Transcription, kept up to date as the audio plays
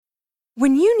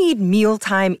When you need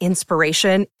mealtime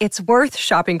inspiration, it's worth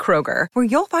shopping Kroger, where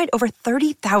you'll find over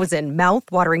 30,000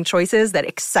 mouth-watering choices that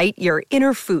excite your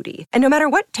inner foodie. And no matter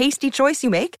what tasty choice you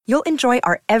make, you'll enjoy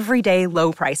our everyday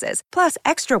low prices, plus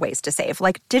extra ways to save,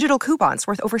 like digital coupons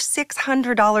worth over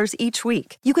 $600 each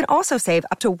week. You can also save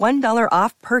up to $1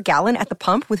 off per gallon at the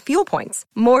pump with fuel points.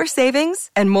 More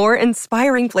savings and more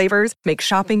inspiring flavors make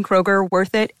shopping Kroger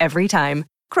worth it every time.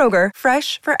 Kroger,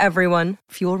 fresh for everyone.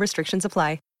 Fuel restrictions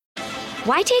apply.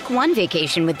 Why take one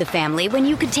vacation with the family when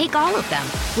you could take all of them?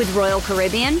 With Royal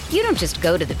Caribbean, you don't just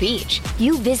go to the beach.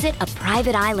 You visit a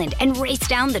private island and race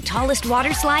down the tallest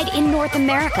water slide in North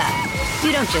America.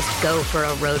 You don't just go for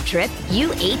a road trip. You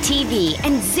ATV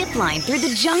and zip line through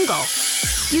the jungle.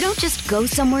 You don't just go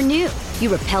somewhere new.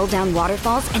 You rappel down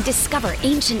waterfalls and discover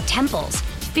ancient temples.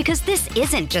 Because this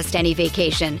isn't just any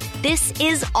vacation. This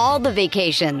is all the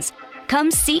vacations. Come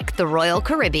seek the Royal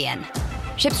Caribbean.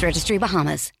 Ships Registry,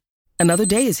 Bahamas. Another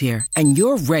day is here, and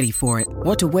you're ready for it.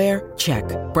 What to wear? Check.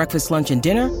 Breakfast, lunch, and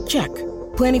dinner? Check.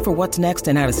 Planning for what's next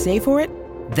and how to save for it?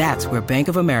 That's where Bank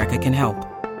of America can help.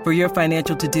 For your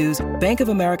financial to-dos, Bank of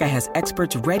America has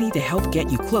experts ready to help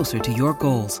get you closer to your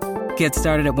goals. Get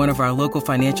started at one of our local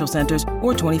financial centers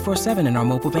or 24/7 in our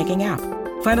mobile banking app.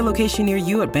 Find a location near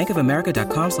you at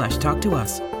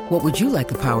bankofamerica.com/talktous. What would you like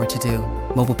the power to do?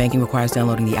 Mobile banking requires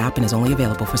downloading the app and is only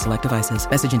available for select devices.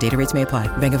 Message and data rates may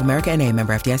apply. Bank of America N.A.,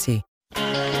 member FDIC.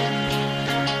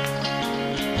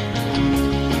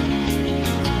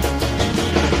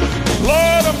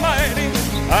 Lord Almighty,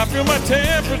 I feel my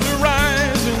temperature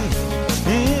rising.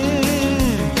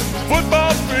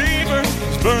 Football fever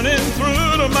is burning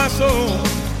through to my soul.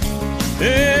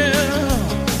 Yeah,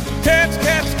 cats,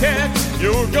 cats, cats,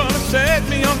 you're gonna set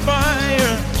me on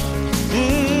fire.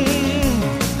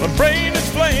 My brain is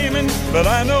flaming, but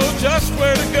I know just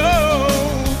where to go.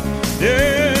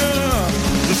 Yeah,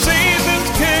 the season's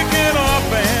kicking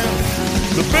off and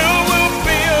the bill will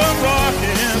be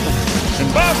a-rockin'. And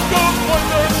Bosco's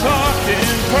boys are talking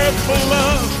purple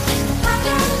love.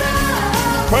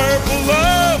 Purple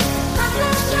love.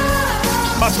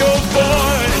 Bosco's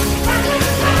boys.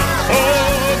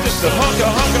 Oh, just a hunk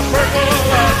of purple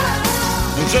love.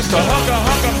 Just a hunk of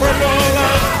purple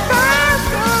love.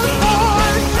 Bosco's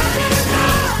boys.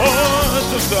 Oh,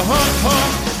 just a hunk.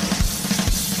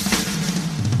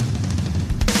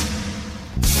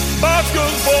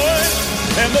 Bosco's boys.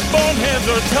 And the boneheads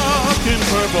are talking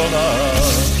purple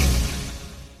love.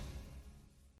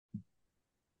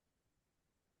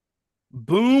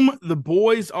 Boom, the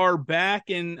boys are back.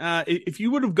 And if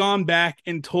you would have gone back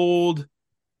and told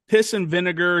Piss and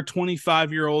Vinegar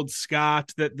 25-year-old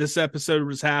Scott that this episode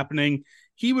was happening,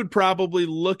 he would probably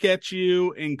look at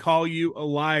you and call you a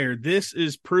liar. This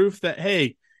is proof that,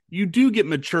 hey, you do get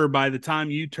mature by the time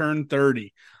you turn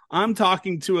 30. I'm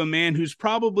talking to a man who's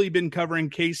probably been covering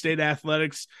K-State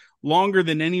athletics longer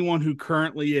than anyone who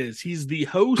currently is. He's the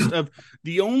host of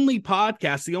the only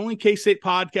podcast, the only K-State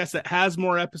podcast that has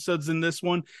more episodes than this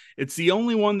one. It's the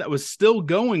only one that was still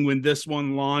going when this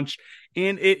one launched,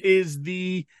 and it is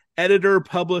the editor,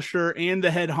 publisher, and the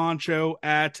head honcho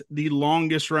at the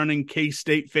longest-running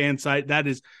K-State fan site. That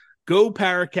is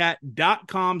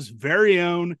GoPowerCat.com's very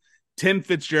own Tim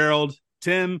Fitzgerald.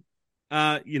 Tim,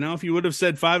 if you would have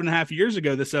said 5.5 years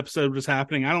ago this episode was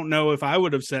happening, I don't know if I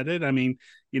would have said it. I mean,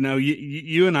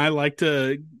 you and I like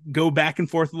to go back and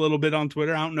forth a little bit on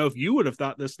Twitter. I don't know if you would have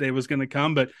thought this day was going to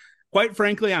come, but quite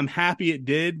frankly, I'm happy it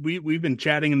did. We've been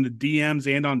chatting in the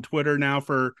DMs and on Twitter now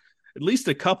for at least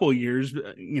a couple years,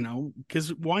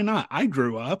 because why not? I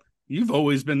grew up. You've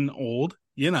always been old,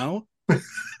 Yeah,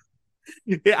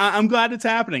 I'm glad it's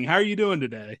happening. How are you doing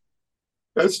today?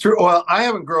 That's true. Well, I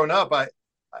haven't grown up.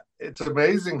 It's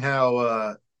amazing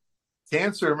how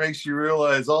cancer makes you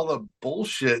realize all the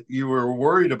bullshit you were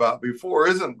worried about before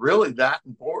isn't really that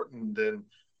important, and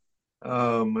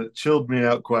it chilled me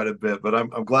out quite a bit. But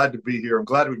I'm glad to be here. I'm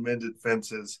glad we mended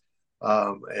fences,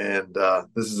 and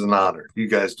this is an honor.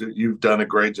 You've done a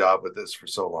great job with this for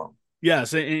so long.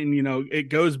 Yes, and it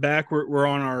goes back. We're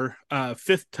on our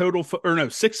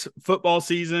sixth football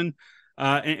season.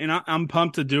 And I'm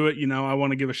pumped to do it. I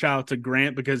want to give a shout out to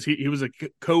Grant because he was a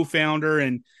co-founder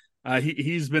and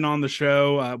he's been on the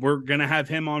show. We're going to have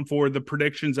him on for the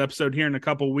predictions episode here in a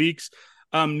couple weeks.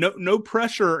 No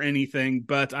pressure or anything,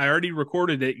 but I already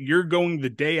recorded it. You're going the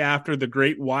day after the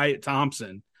great Wyatt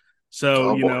Thompson.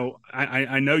 So,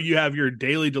 I know you have your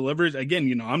daily deliveries.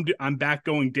 Again, I'm back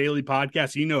going daily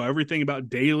podcasts. Everything about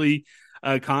daily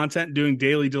content, doing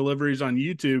daily deliveries on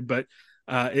YouTube, but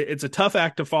it's a tough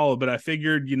act to follow, but I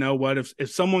figured,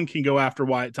 if someone can go after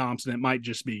Wyatt Thompson, it might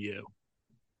just be you.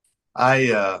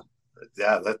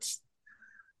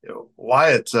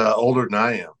 Wyatt's older than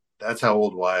I am. That's how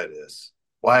old Wyatt is.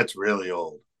 Wyatt's really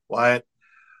old. Wyatt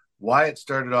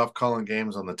started off calling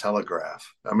games on the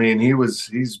Telegraph. I mean,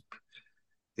 his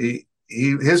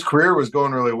career was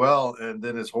going really well, and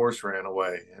then his horse ran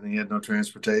away, and he had no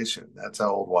transportation. That's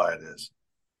how old Wyatt is.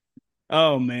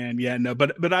 Oh man, yeah, no,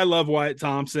 but I love Wyatt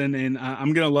Thompson, and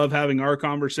I'm gonna love having our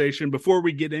conversation. Before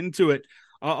we get into it,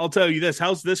 I'll tell you this: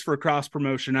 how's this for cross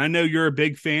promotion? I know you're a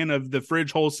big fan of the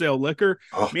Fridge Wholesale Liquor,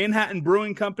 Manhattan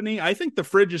Brewing Company. I think the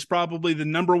Fridge is probably the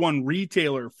number one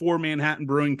retailer for Manhattan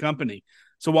Brewing Company.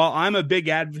 So while I'm a big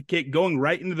advocate going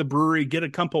right into the brewery, get a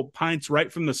couple pints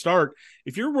right from the start,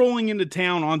 if you're rolling into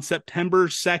town on September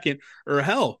 2nd or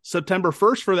hell, September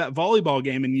 1st for that volleyball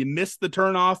game and you miss the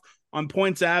turnoff on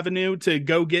Points Avenue to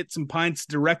go get some pints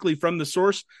directly from the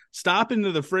source, stop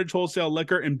into the Fridge Wholesale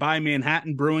Liquor and buy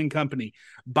Manhattan Brewing Company.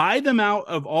 Buy them out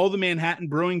of all the Manhattan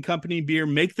Brewing Company beer,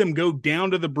 make them go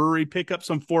down to the brewery, pick up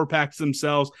some 4-packs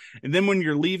themselves, and then when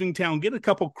you're leaving town, get a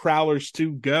couple crowlers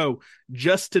to go.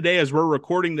 Just today, as we're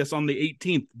recording this on the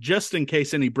 18th, just in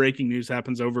case any breaking news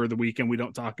happens over the weekend we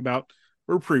don't talk about,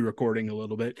 we're pre-recording a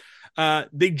little bit.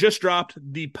 They just dropped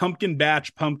the pumpkin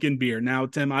batch pumpkin beer. Now,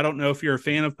 Tim, I don't know if you're a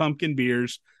fan of pumpkin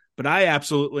beers, but I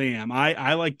absolutely am.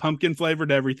 I like pumpkin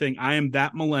flavored everything. I am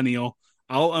that millennial.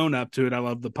 I'll own up to it. I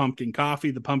love the pumpkin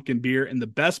coffee, the pumpkin beer, and the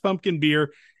best pumpkin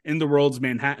beer in the world's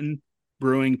Manhattan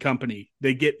Brewing Company.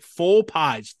 They get full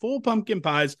pumpkin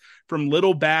pies from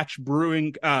Little Batch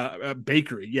Brewing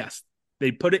Bakery. Yes,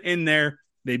 they put it in there.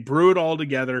 They brew it all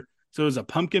together. So it's a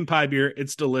pumpkin pie beer.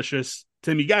 It's delicious.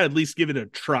 Tim, you got to at least give it a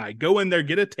try. Go in there,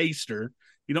 get a taster.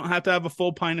 You don't have to have a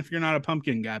full pint if you're not a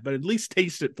pumpkin guy, but at least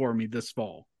taste it for me this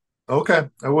fall. Okay,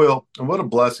 I will. And what a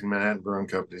blessing Manhattan Brewing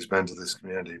Company's been to this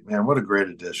community. Man, what a great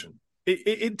addition.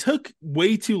 It took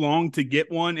way too long to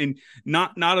get one, and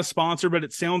not a sponsor, but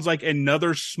it sounds like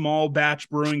another small batch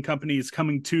brewing company is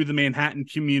coming to the Manhattan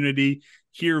community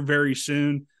here very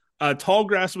soon.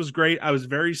 Tallgrass was great. I was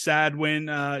very sad when,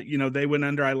 they went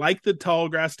under. I like the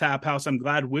Tallgrass Tap House. I'm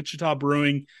glad Wichita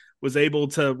Brewing was able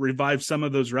to revive some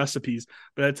of those recipes.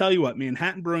 But I tell you what,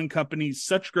 Manhattan Brewing Company,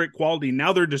 such great quality.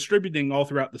 Now they're distributing all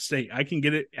throughout the state. I can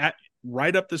get it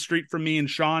right up the street from me in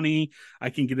Shawnee.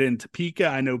 I can get it in Topeka.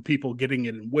 I know people getting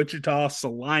it in Wichita,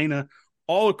 Salina,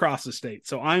 all across the state.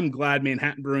 So I'm glad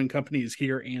Manhattan Brewing Company is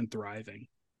here and thriving.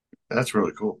 That's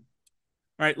really cool.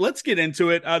 All right, let's get into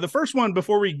it. The first one,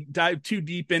 before we dive too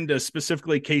deep into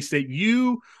specifically K-State,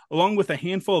 you, along with a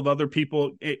handful of other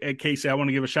people at K-State, I want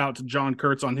to give a shout out to John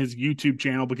Kurtz on his YouTube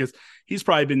channel because he's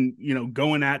probably been,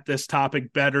 going at this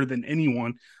topic better than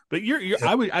anyone. But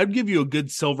I'd give you a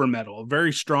good silver medal, a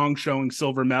very strong showing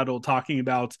silver medal, talking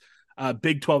about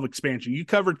Big 12 expansion. You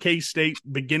covered K-State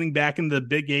beginning back in the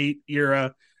Big 8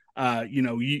 era.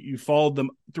 You followed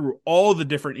them through all the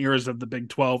different eras of the Big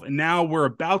 12, and now we're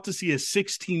about to see a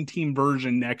 16-team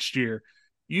version next year.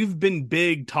 You've been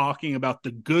big talking about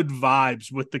the good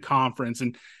vibes with the conference,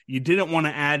 and you didn't want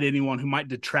to add anyone who might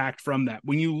detract from that.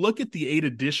 When you look at the 8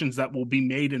 additions that will be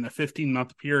made in a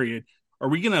 15-month period, are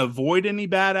we going to avoid any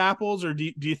bad apples, or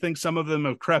do you think some of them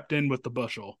have crept in with the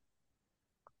bushel?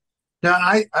 Now,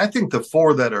 I think the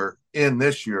 4 that are in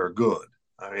this year are good.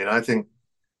 I mean, I think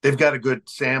they've got a good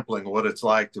sampling of what it's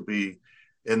like to be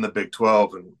in the Big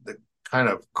 12 and the kind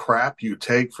of crap you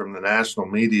take from the national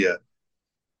media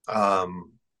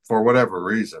for whatever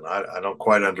reason. I don't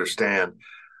quite understand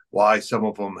why some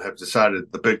of them have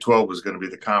decided the Big 12 was going to be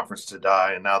the conference to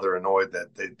die, and now they're annoyed that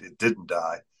it didn't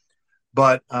die.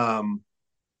 But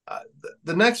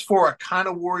the next 4 I kind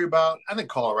of worry about. I think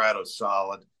Colorado's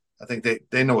solid. I think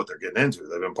they know what they're getting into.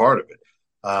 They've been part of it.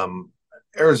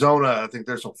 Arizona, I think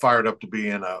they're so fired up to be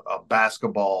in a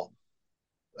basketball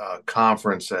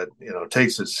conference that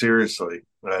takes it seriously.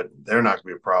 But they're not going to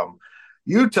be a problem.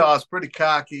 Utah's pretty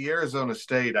cocky. Arizona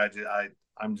State,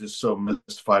 I'm just so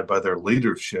mystified by their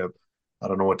leadership. I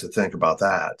don't know what to think about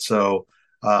that. So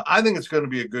I think it's going to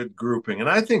be a good grouping. And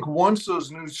I think once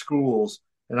those new schools,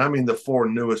 and I mean the 4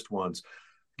 newest ones,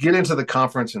 get into the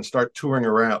conference and start touring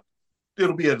around,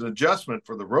 it'll be an adjustment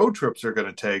for the road trips they're going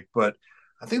to take. But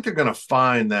I think they're going to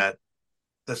find that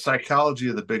the psychology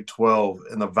of the Big 12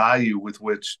 and the value with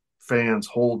which fans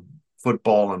hold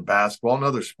football and basketball and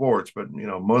other sports, but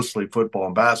mostly football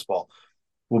and basketball,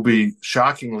 will be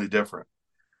shockingly different.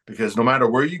 Because no matter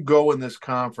where you go in this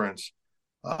conference,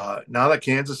 now that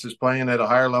Kansas is playing at a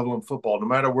higher level in football, no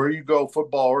matter where you go,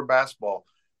 football or basketball,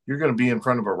 you're going to be in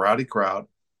front of a rowdy crowd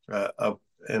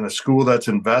in a school that's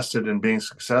invested in being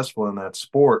successful in that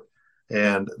sport.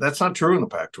 And that's not true in the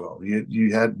Pac-12.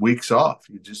 You had weeks off.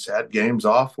 You just had games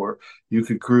off where you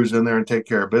could cruise in there and take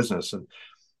care of business. And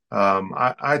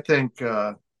I think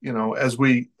as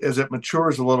it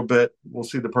matures a little bit, we'll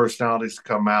see the personalities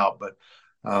come out. But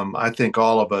I think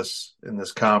all of us in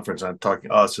this conference, I'm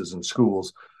talking us as in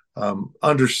schools,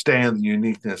 understand the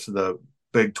uniqueness of the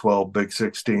Big 12, Big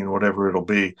 16, whatever it'll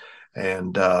be.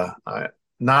 And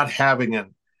not having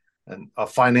a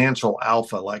financial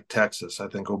alpha like Texas, I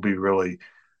think will be really,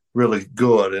 really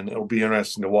good. And it'll be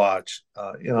interesting to watch.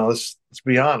 Let's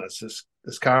be honest,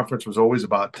 this conference was always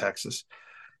about Texas.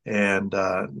 And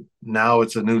now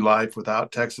it's a new life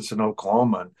without Texas and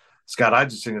Oklahoma. And Scott, I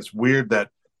just think it's weird that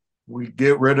we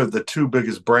get rid of the two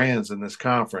biggest brands in this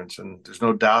conference, and there's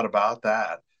no doubt about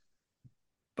that.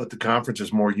 But the conference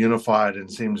is more unified and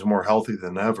seems more healthy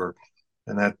than ever.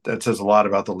 And that says a lot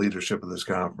about the leadership of this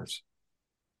conference.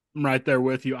 I'm right there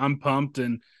with you. I'm pumped.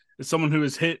 And as someone who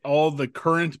has hit all the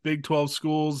current Big 12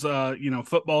 schools,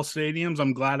 football stadiums,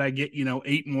 I'm glad I get,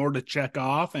 8 more to check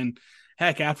off. And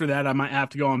heck, after that, I might have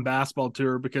to go on basketball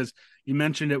tour, because you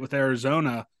mentioned it with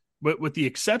Arizona. But with the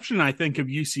exception, I think, of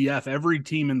UCF, every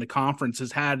team in the conference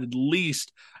has had at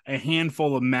least a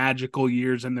handful of magical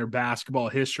years in their basketball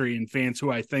history, and fans who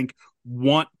I think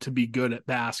want to be good at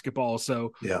basketball.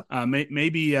 So yeah,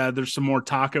 maybe there's some more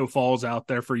Taco Falls out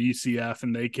there for UCF,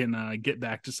 and they can get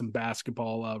back to some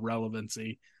basketball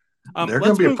relevancy. They're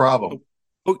going to be a problem.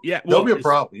 Oh yeah, there'll be a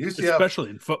problem. UCF, especially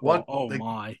in football.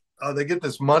 They get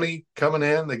this money coming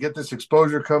in. They get this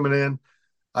exposure coming in.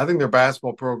 I think their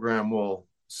basketball program will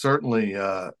certainly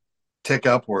tick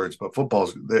upwards, but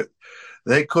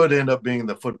they could end up being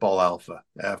the football alpha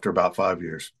after about 5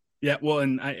 years. Yeah, well,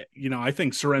 and I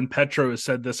think Seren Petro has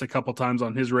said this a couple times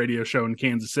on his radio show in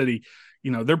Kansas City.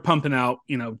 They're pumping out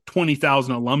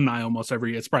 20,000 alumni almost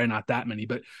every year. It's probably not that many,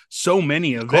 but so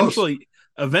many.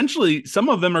 Eventually, some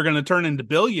of them are going to turn into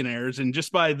billionaires, and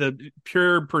just by the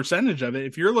pure percentage of it,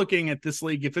 if you're looking at this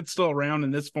league, if it's still around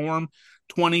in this form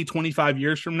 20, 25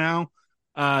 years from now,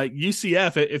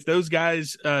 UCF, if those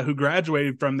guys who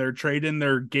graduated from there trade in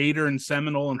their Gator and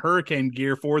Seminole and Hurricane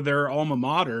gear for their alma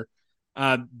mater,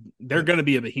 they're going to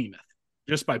be a behemoth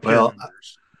just by pure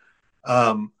numbers.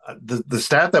 The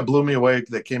stat that blew me away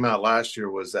that came out last year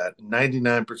was that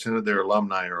 99% of their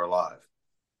alumni are alive,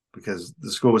 because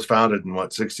the school was founded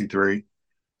in 63.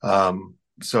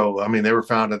 So I mean, they were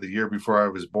founded the year before I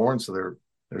was born, so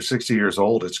they're 60 years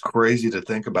old. It's crazy to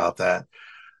think about that.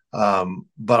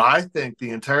 But I think the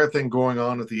entire thing going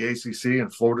on with the ACC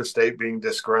and Florida State being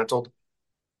disgruntled,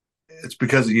 it's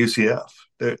because of UCF.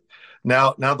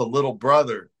 Now the little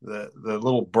brother, the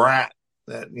little brat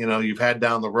that you've had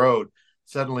down the road,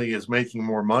 suddenly is making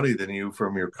more money than you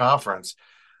from your conference.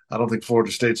 I don't think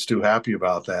Florida State's too happy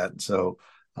about that. So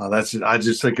I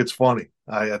just think it's funny.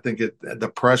 I think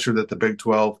the pressure that the Big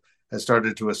 12 has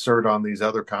started to assert on these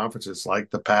other conferences like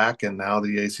the PAC and now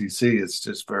the ACC is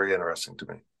just very interesting to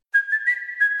me.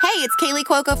 Hey, it's Kaylee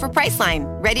Cuoco for Priceline.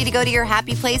 Ready to go to your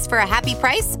happy place for a happy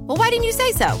price? Well, why didn't you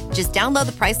say so? Just download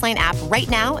the Priceline app right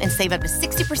now and save up to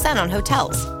 60% on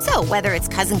hotels. So whether it's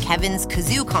Cousin Kevin's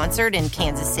Kazoo Concert in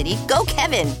Kansas City, go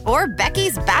Kevin, or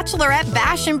Becky's Bachelorette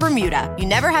Bash in Bermuda, you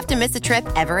never have to miss a trip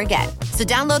ever again. So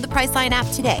download the Priceline app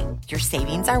today. Your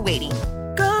savings are waiting.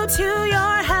 Go to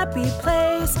your happy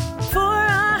place for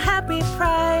a happy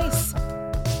price.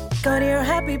 Go to your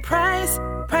happy price,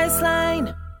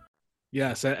 Priceline.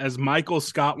 Yes, as Michael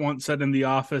Scott once said in The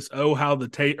Office, "Oh, how the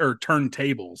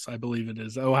turntables!" I believe it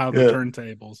is. Oh, how the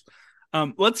turntables!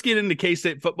 Let's get into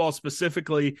K-State football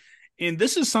specifically, and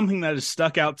this is something that has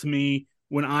stuck out to me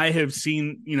when I have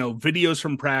seen videos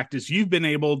from practice. You've been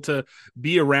able to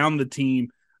be around the team,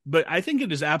 but I think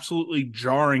it is absolutely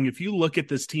jarring if you look at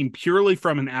this team purely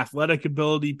from an athletic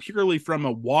ability, purely from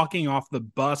a walking off the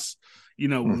bus,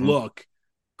 look.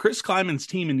 Chris Kleiman's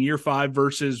team in year 5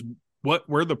 versus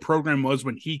where the program was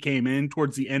when he came in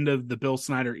towards the end of the Bill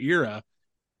Snyder era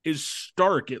is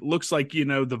stark. It looks like,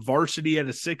 the varsity at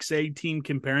a 6A team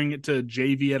comparing it to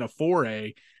JV at a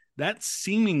 4A. That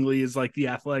seemingly is like the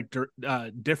athletic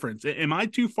difference. Am I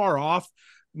too far off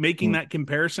making that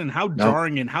comparison? How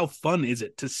jarring and how fun is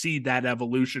it to see that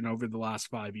evolution over the last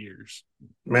 5 years?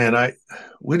 Man,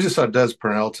 we just saw Des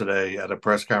Purnell today at a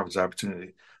press conference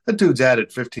opportunity. That dude's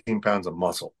added 15 pounds of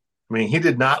muscle. I mean, he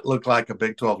did not look like a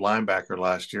Big 12 linebacker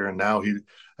last year, and now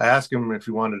I asked him if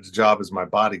he wanted a job as my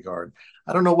bodyguard.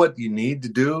 I don't know what you need to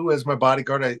do as my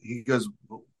bodyguard. He goes,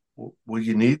 will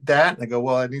you need that? And I go,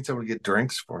 well, I need someone to get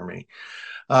drinks for me.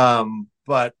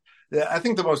 But I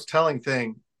think the most telling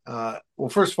thing,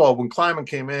 first of all, when Kleiman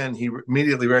came in, he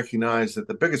immediately recognized that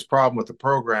the biggest problem with the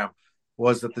program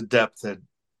was that the depth had,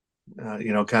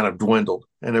 kind of dwindled,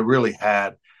 and it really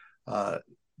had.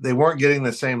 They weren't getting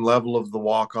the same level of the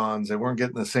walk-ons. They weren't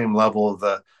getting the same level of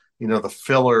the, the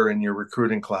filler in your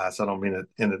recruiting class. I don't mean it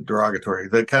in a derogatory,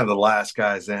 the kind of the last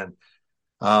guys in.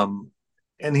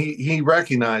 And he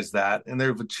recognized that, and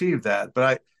they've achieved that.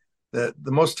 But the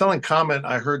most telling comment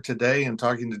I heard today in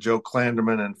talking to Joe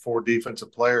Klanderman and 4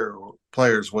 defensive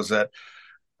players was that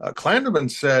Klanderman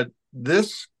said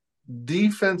this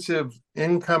defensive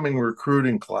incoming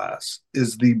recruiting class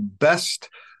is the best,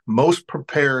 most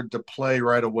prepared to play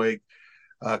right away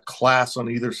class on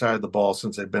either side of the ball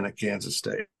since they've been at Kansas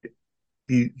State.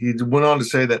 He went on to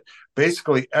say that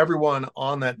basically everyone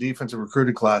on that defensive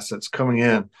recruiting class that's coming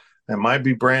in that might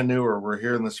be brand new or we're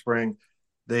here in the spring,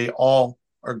 they all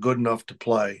are good enough to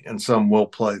play, and some will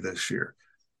play this year.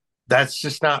 That's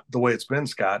just not the way it's been,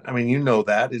 Scott. I mean, you know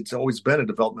that. It's always been a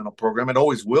developmental program. It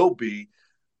always will be.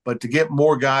 But to get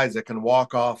more guys that can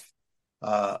walk off,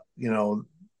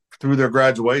 through their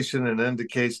graduation and into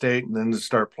K-State and then to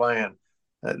start playing,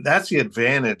 that's the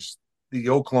advantage the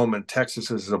Oklahoma and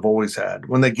Texases have always had.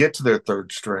 When they get to their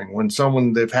third string,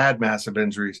 when they've had massive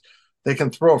injuries, they can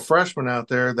throw a freshman out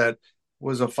there that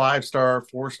was a 5-star,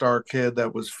 4-star kid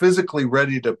that was physically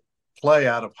ready to play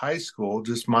out of high school,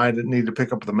 just might need to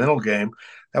pick up the mental game.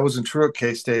 That wasn't true at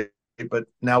K-State, but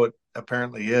now it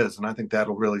apparently is, and I think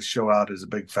that'll really show out as a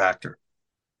big factor.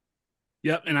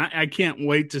 Yep, and I can't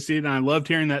wait to see it. And I loved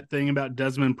hearing that thing about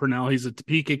Desmond Purnell. He's a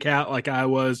Topeka cat like I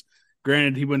was.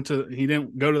 Granted, he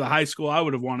didn't go to the high school I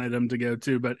would have wanted him to go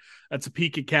to, but a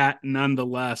Topeka cat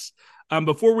nonetheless.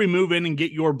 Before we move in and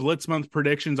get your Blitz Month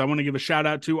predictions, I want to give a shout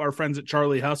out to our friends at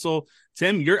Charlie Hustle.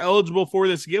 Tim, you're eligible for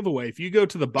this giveaway. If you go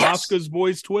to the Bosco's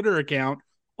Boys Twitter account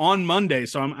on Monday,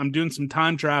 so I'm doing some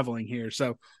time traveling here.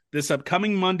 So this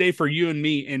upcoming Monday for you and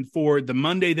me, and for the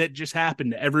Monday that just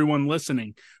happened to everyone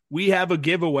listening, we have a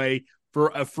giveaway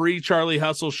for a free Charlie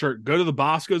Hustle shirt. Go to the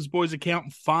Bosco's Boys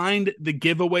account, find the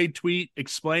giveaway tweet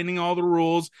explaining all the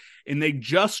rules, and they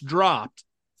just dropped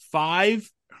 5,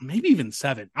 maybe even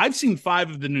 7. I've seen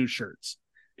 5 of the new shirts.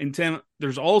 And Tim,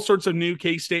 there's all sorts of new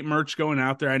K-State merch going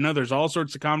out there. I know there's all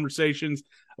sorts of conversations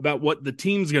about what the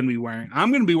team's going to be wearing.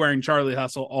 I'm going to be wearing Charlie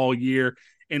Hustle all year.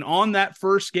 And on that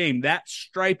first game, that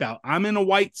stripe out, I'm in a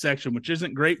white section, which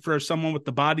isn't great for someone with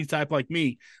the body type like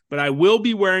me, but I will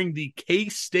be wearing the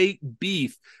K-State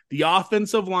Beef, the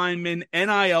offensive lineman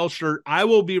NIL shirt. I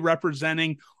will be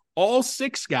representing all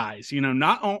 6 guys,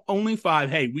 not only 5.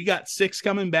 Hey, we got 6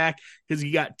 coming back because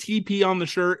you got TP on the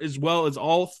shirt as well as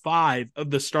all 5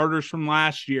 of the starters from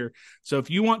last year. So if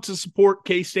you want to support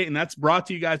K-State, and that's brought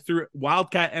to you guys through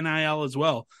Wildcat NIL as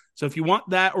well. So if you want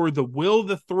that or the Will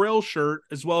the Thrill shirt,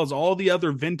 as well as all the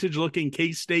other vintage-looking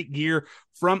K-State gear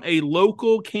from a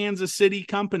local Kansas City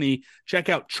company, check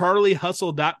out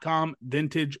charliehustle.com,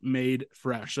 vintage made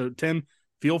fresh. So, Tim,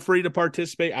 feel free to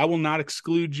participate. I will not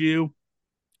exclude you.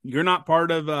 You're not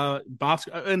part of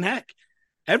Bosco. And heck,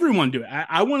 everyone do it.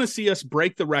 I want to see us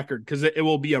break the record because it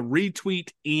will be a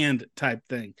retweet and type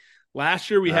thing. Last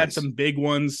year, we had some big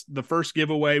ones. The first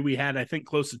giveaway, we had, I think,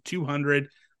 close to 200.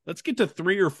 Let's get to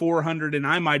 300 or 400, and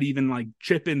I might even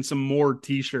chip in some more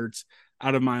T-shirts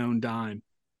out of my own dime.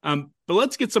 But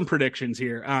let's get some predictions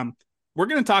here. We're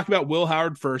going to talk about Will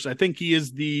Howard first. I think he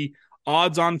is the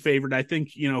odds-on favorite. I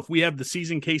think, if we have the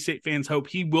seasoned K-State fans hope,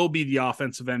 he will be the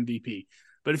offensive MVP.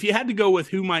 But if you had to go with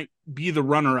who might be the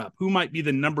runner-up, who might be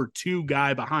the number 2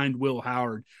 guy behind Will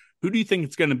Howard, who do you think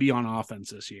it's going to be on offense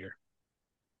this year?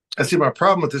 I see my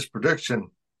problem with this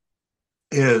prediction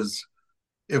is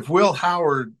if Will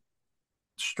Howard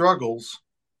struggles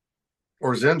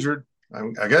or is injured,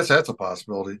 I guess that's a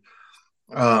possibility.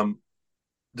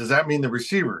 Does that mean the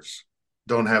receivers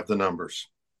don't have the numbers?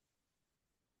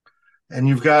 And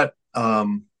you've got a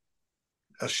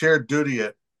shared duty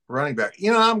at running back.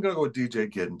 I'm going to go with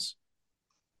DJ Giddens.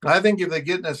 I think if they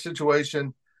get in a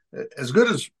situation, as good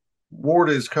as Ward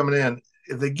is coming in,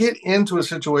 if they get into a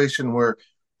situation where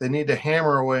they need to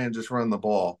hammer away and just run the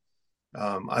ball,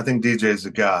 I think DJ is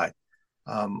the guy.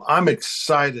 I'm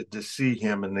excited to see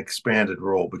him in an expanded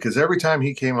role because every time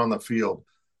he came on the field,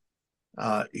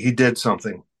 he did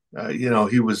something.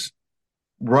 He was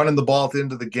running the ball at the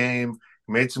end of the game,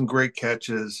 made some great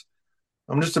catches.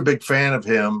 I'm just a big fan of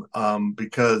him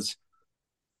because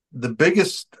the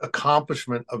biggest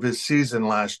accomplishment of his season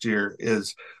last year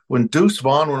is when Deuce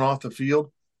Vaughn went off the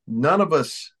field, none of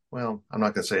us, well, I'm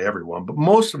not going to say everyone, but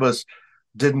most of us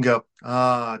didn't go,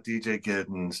 DJ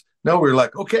Giddens. No, we were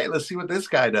like, okay, let's see what this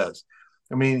guy does.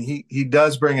 I mean, he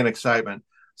does bring an excitement.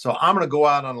 So I'm going to go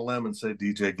out on a limb and say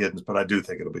DJ Giddens, but I do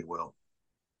think it'll be Will.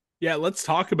 Yeah, let's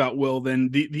talk about Will then.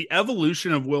 The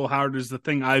evolution of Will Howard is the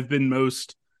thing I've been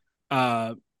most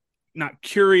not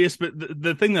curious, but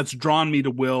the thing that's drawn me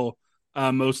to Will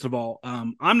most of all.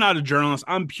 I'm not a journalist.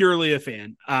 I'm purely a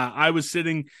fan. I was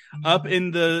sitting up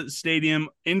in the stadium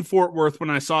in Fort Worth when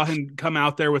I saw him come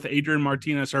out there with Adrian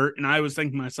Martinez hurt, and I was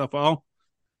thinking to myself, oh,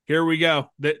 here we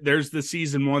go. There's the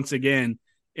season once again.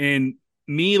 And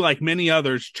me, like many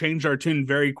others, changed our tune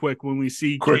very quick when we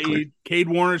see Cade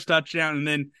Warner's touchdown. And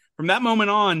then from that moment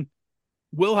on,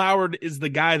 Will Howard is the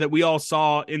guy that we all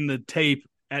saw in the tape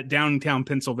at Downtown,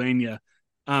 Pennsylvania.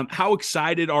 How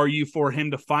excited are you for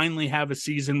him to finally have a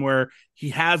season where he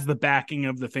has the backing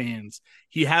of the fans?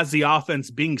 He has the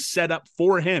offense being set up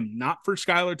for him, not for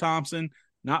Skylar Thompson,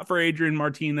 not for Adrian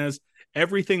Martinez.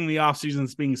 Everything in the offseason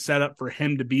is being set up for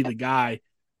him to be the guy.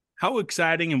 How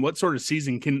exciting and what sort of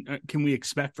season can we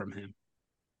expect from him?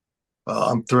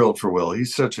 I'm thrilled for Will.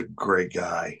 He's such a great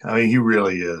guy. I mean, he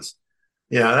really is.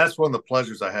 Yeah, that's one of the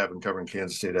pleasures I have in covering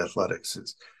Kansas State athletics.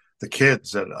 It's the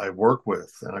kids that I work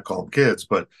with, and I call them kids,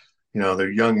 but,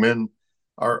 their young men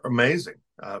are amazing.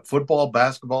 Football,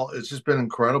 basketball, it's just been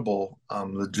incredible.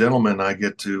 The gentlemen I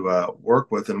get to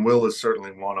work with, and Will is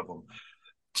certainly one of them.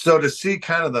 So to see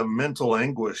kind of the mental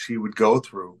anguish he would go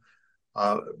through,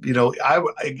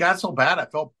 it got so bad.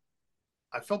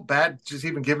 I felt bad just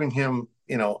even giving him,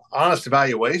 honest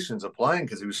evaluations of playing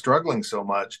because he was struggling so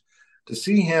much. To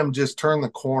see him just turn the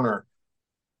corner.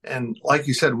 And like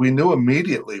you said, we knew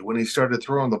immediately when he started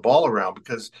throwing the ball around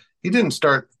because he didn't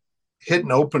start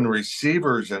hitting open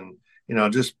receivers and,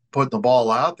 just putting the ball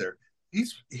out there.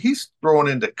 He's throwing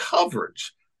into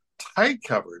coverage, tight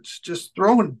coverage, just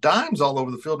throwing dimes all over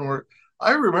the field. And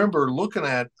I remember looking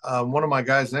at one of my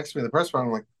guys next to me in the press box,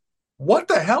 I'm like, what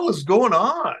the hell is going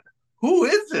on? Who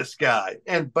is this guy?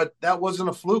 But that wasn't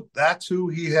a fluke. That's who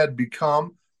he had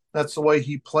become. That's the way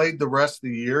he played the rest of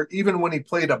the year. Even when he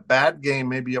played a bad game,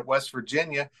 maybe at West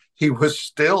Virginia, he was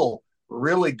still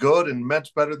really good and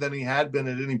much better than he had been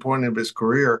at any point in his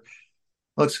career.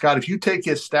 Look, Scott, if you take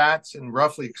his stats and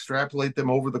roughly extrapolate them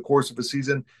over the course of a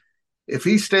season, if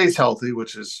he stays healthy,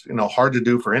 which is, hard to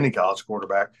do for any college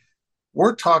quarterback,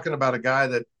 we're talking about a guy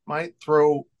that might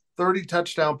throw 30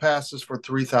 touchdown passes for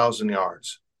 3,000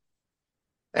 yards.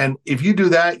 And if you do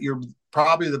that, you're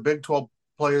probably the Big 12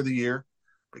 player of the year,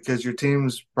 because your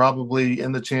team's probably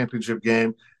in the championship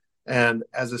game. And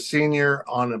as a senior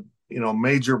on a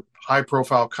major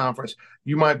high-profile conference,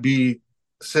 you might be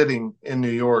sitting in New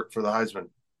York for the Heisman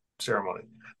ceremony.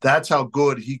 That's how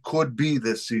good he could be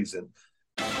this season.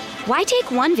 Why take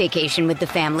one vacation with the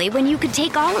family when you could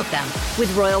take all of them?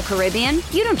 With Royal Caribbean,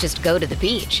 you don't just go to the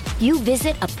beach. You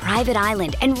visit a private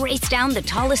island and race down the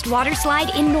tallest water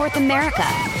slide in North America.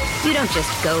 You don't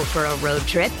just go for a road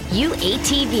trip. You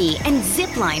ATV and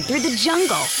zip line through the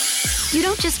jungle. You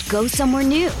don't just go somewhere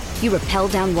new. You rappel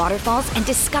down waterfalls and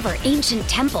discover ancient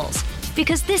temples.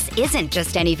 Because this isn't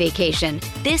just any vacation.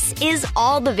 This is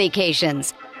all the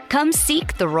vacations. Come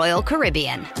seek the Royal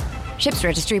Caribbean. Ships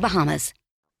Registry, Bahamas.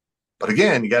 But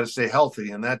again, you got to stay healthy,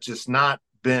 and that's just not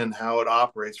been how it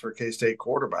operates for K-State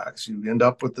quarterbacks. You end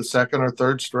up with the second or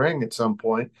third string at some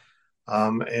point.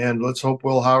 And let's hope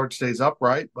Will Howard stays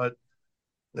upright, but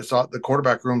the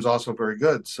quarterback room's also very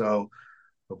good. So,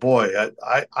 boy,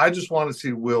 I just want to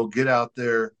see Will get out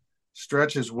there,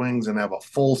 stretch his wings, and have a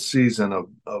full season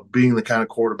of being the kind of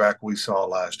quarterback we saw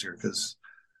last year. Because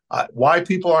why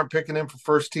people aren't picking him for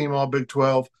first team All Big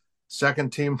 12,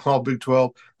 second team All Big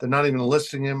 12, they're not even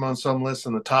listing him on some list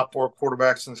in the top 4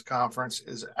 quarterbacks in this conference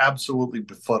is absolutely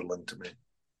befuddling to me.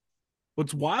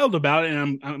 What's wild about it,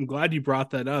 and I'm glad you brought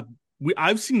that up,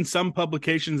 I've seen some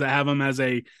publications that have him as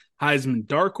a Heisman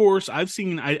dark horse. I've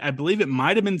seen, I believe it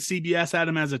might have been CBS had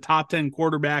him as a top 10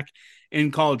 quarterback in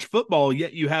college football,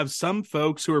 yet you have some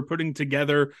folks who are putting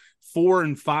together 4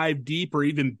 and 5 deep or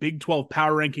even Big 12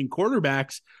 power ranking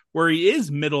quarterbacks where he is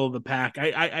middle of the pack.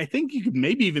 I think you could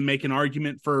maybe even make an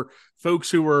argument for folks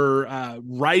who are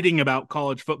writing about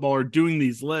college football or doing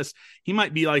these lists. He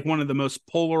might be like one of the most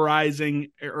polarizing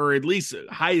or at least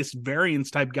highest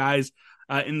variance type guys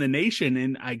in the nation.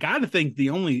 And I got to think the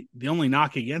only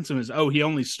knock against him is, he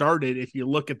only started, if you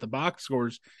look at the box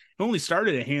scores, he only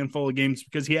started a handful of games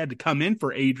because he had to come in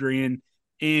for Adrian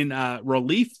in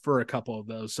relief for a couple of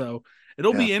those. So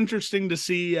it'll be interesting to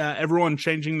see everyone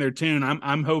changing their tune.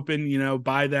 I'm hoping,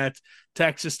 by that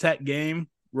Texas Tech game,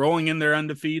 rolling in there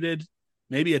undefeated,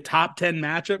 maybe a top 10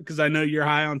 matchup, because I know you're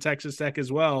high on Texas Tech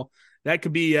as well. That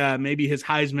could be maybe his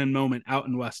Heisman moment out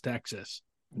in West Texas.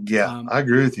 Yeah, I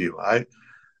agree with you.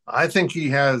 I think he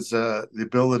has the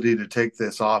ability to take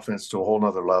this offense to a whole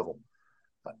nother level.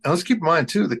 And let's keep in mind,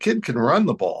 too, the kid can run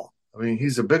the ball. I mean,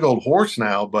 he's a big old horse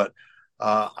now, but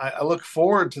I look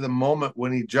forward to the moment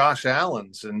when he Josh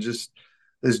Allen's and just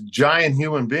this giant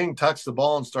human being tucks the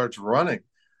ball and starts running.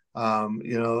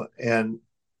 And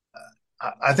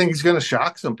I think he's going to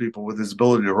shock some people with his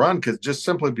ability to run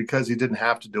simply because he didn't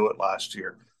have to do it last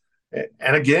year.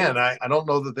 And again, I don't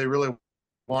know that they really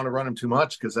want to run him too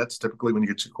much because that's typically when you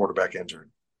get your quarterback injured.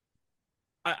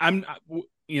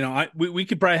 We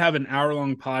could probably have an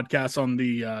hour-long podcast on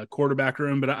the quarterback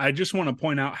room, but I just want to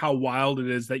point out how wild it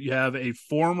is that you have a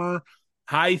former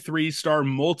high 3-star,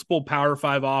 multiple Power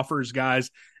 5 offers guys,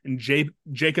 and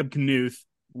Jacob Knuth,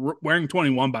 wearing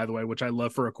 21, by the way, which I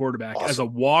love for a quarterback, awesome, as a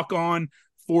walk-on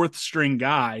 4th-string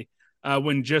guy,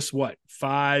 when just,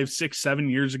 5, 6, 7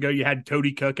 years ago, you had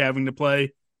Cody Cook having to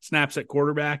play snaps at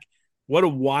quarterback. What a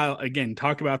wild, again,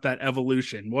 talk about that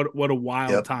evolution. What a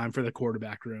wild time for the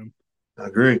quarterback room. I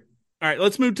agree. All right,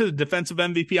 let's move to the defensive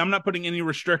MVP. I'm not putting any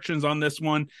restrictions on this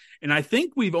one, and I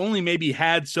think we've only maybe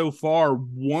had so far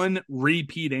one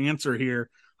repeat answer here.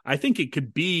 I think it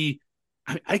could be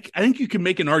I think you can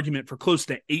make an argument for close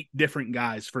to 8 different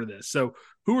guys for this. So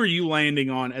who are you landing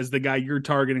on as the guy you're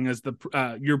targeting as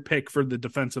the your pick for the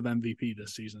defensive MVP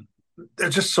this season?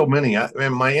 There's just so many.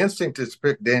 My instinct is to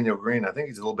pick Daniel Green. I think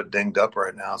he's a little bit dinged up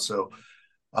right now. So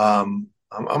I'm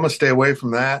going to stay away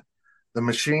from that. The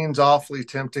machine's awfully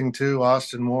tempting too,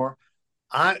 Austin Moore.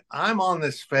 I'm on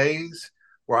this phase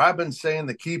where I've been saying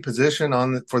the key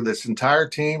position for this entire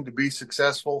team to be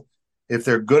successful. If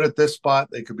they're good at this spot,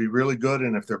 they could be really good.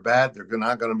 And if they're bad, they're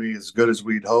not going to be as good as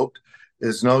we'd hoped,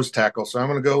 is nose tackle. So I'm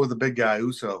going to go with the big guy,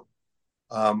 Uso.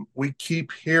 We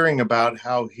keep hearing about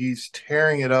how he's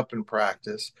tearing it up in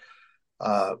practice.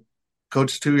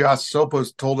 Coach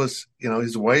Tuiasosopo's told us,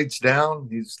 his weight's down.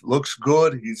 He looks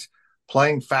good. He's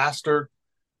playing faster.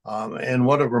 And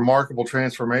what a remarkable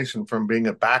transformation from being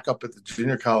a backup at the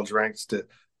junior college ranks to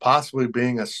possibly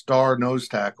being a star nose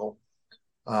tackle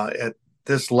at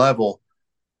this level.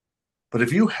 But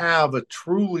if you have a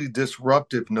truly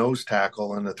disruptive nose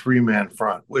tackle in a 3-man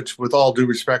front, which with all due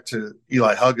respect to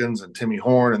Eli Huggins and Timmy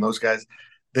Horn and those guys,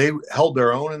 they held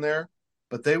their own in there,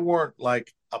 but they weren't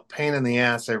like a pain in the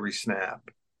ass every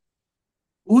snap.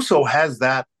 Uso has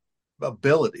that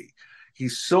ability.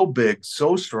 He's so big,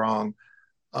 so strong.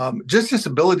 Just his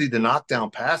ability to knock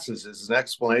down passes is an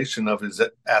explanation of his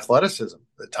athleticism,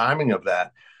 the timing of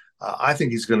that. I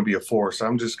think he's going to be a force.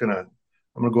 I'm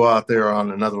going to go out there on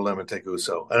another limb and take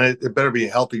Uso. And it better be a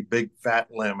healthy, big, fat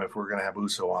limb if we're going to have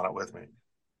Uso on it with me.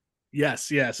 Yes.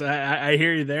 I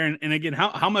hear you there. And again,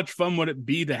 how much fun would it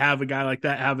be to have a guy like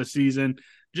that have a season?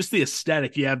 Just the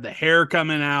aesthetic. You have the hair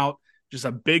coming out, just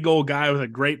a big old guy with a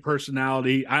great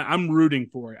personality. I'm rooting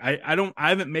for it. I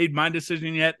haven't made my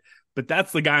decision yet, but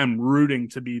that's the guy I'm rooting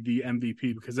to be the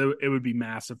MVP because it would be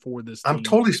massive for this team. I'm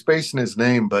totally spacing his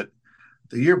name, but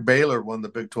the year Baylor won the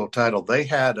Big 12 title, they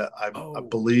had, I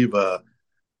believe, a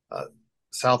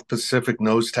South Pacific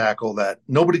nose tackle that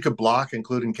nobody could block,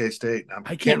 including K-State.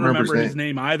 I can't remember his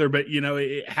name either, but,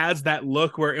 it has that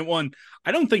look where it won.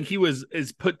 I don't think he was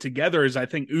as put together as I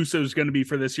think Uso's going to be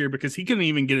for this year because he couldn't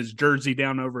even get his jersey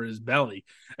down over his belly.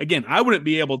 Again, I wouldn't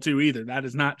be able to either. That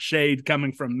is not shade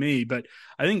coming from me, but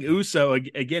I think Uso,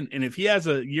 again, and if he has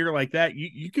a year like that,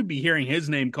 you could be hearing his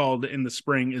name called in the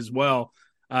spring as well.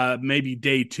 Maybe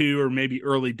day 2 or maybe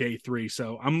early day 3.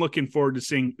 So I'm looking forward to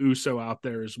seeing Uso out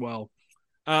there as well.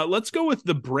 Let's go with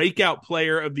the breakout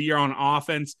player of the year on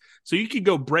offense. So you could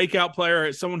go breakout player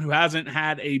as someone who hasn't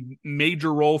had a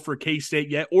major role for K-State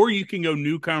yet, or you can go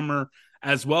newcomer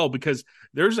as well, because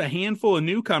there's a handful of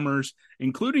newcomers,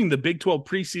 including the Big 12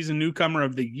 preseason newcomer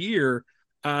of the year,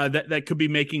 that could be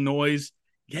making noise.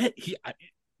 Yet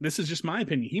this is just my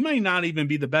opinion. He might not even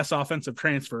be the best offensive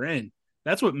transfer in.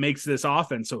 That's what makes this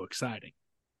offense so exciting.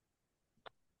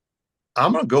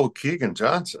 I'm going to go with Keegan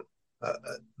Johnson.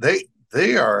 They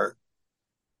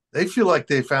feel like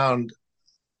they found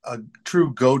a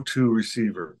true go-to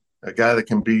receiver, a guy that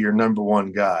can be your number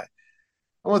one guy.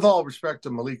 And with all respect to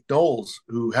Malik Knowles,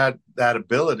 who had that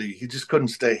ability, he just couldn't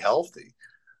stay healthy.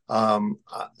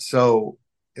 So,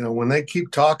 when they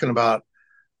keep talking about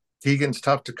Keegan's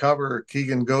tough to cover,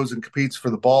 Keegan goes and competes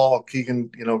for the ball, Keegan,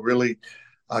 really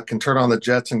can turn on the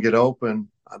jets and get open.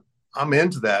 I'm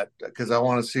into that because I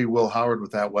want to see Will Howard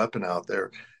with that weapon out there.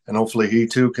 And hopefully he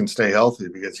too can stay healthy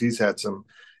because he's had some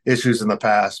issues in the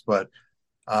past. But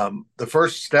the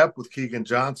first step with Keegan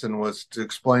Johnson was to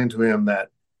explain to him that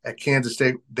at Kansas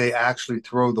State, they actually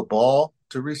throw the ball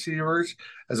to receivers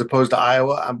as opposed to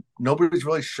Iowa. Nobody's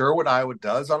really sure what Iowa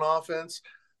does on offense,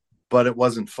 but it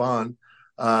wasn't fun.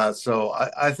 So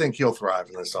I think he'll thrive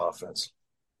in this offense.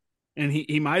 And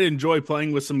he might enjoy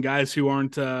playing with some guys who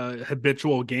aren't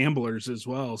habitual gamblers as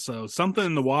well. So something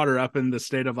in the water up in the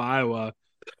state of Iowa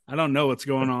I don't know what's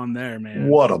going on there, man.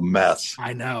 What a mess.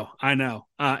 I know.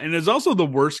 And it's also the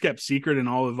worst kept secret in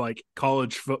all of like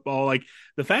college football. Like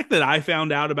the fact that I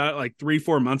found out about it like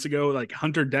 3-4 months ago, like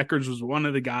Hunter Deckers was one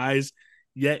of the guys,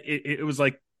 yet it was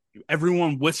like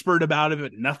everyone whispered about it,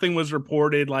 but nothing was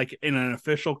reported like in an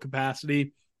official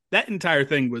capacity. That entire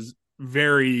thing was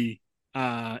very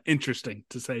interesting,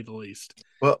 to say the least.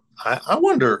 Well, I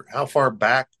wonder how far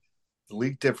back the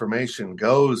leaked information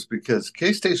goes, because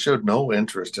K-State showed no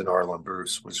interest in Arlen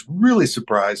Bruce, which really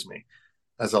surprised me.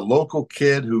 As a local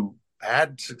kid who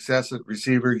had success at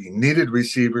receiver, he needed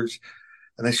receivers,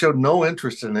 and they showed no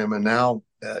interest in him, and now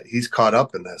he's caught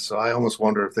up in this. So I almost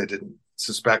wonder if they didn't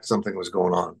suspect something was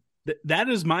going on. That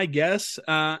is my guess.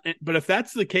 But if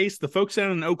that's the case, the folks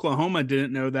down in Oklahoma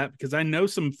didn't know that, because I know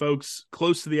some folks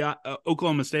close to the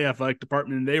Oklahoma State Athletic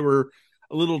Department, and they were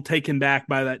a little taken back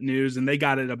by that news, and they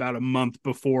got it about a month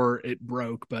before it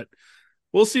broke. But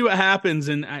we'll see what happens.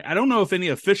 And I don't know if any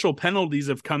official penalties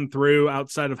have come through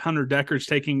outside of Hunter Deckers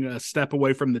taking a step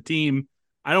away from the team.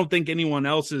 I don't think anyone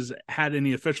else has had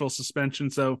any official suspension.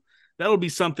 So that'll be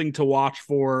something to watch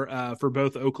for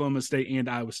both Oklahoma State and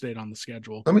Iowa State on the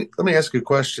schedule. Let me ask you a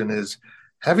question: is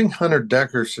having Hunter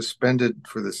Decker suspended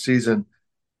for the season,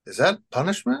 is that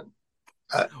punishment?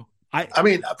 I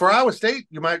mean, for Iowa State,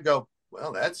 you might go,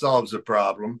 well, that solves the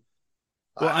problem.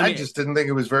 Well, I just didn't think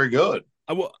it was very good.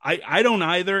 I don't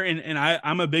either, and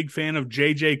I'm a big fan of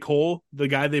J.J. Cole, the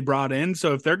guy they brought in.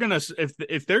 So if they're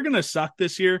gonna suck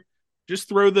this year, just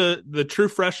throw the true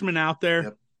freshman out there.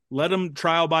 Yep. Let them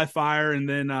trial by fire, and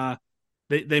then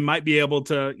they might be able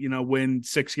to win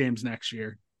 6 games next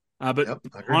year. But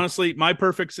honestly, my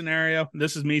perfect scenario,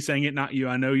 this is me saying it, not you.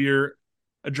 I know you're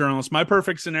a journalist. My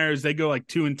perfect scenario is they go like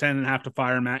 2-10 and have to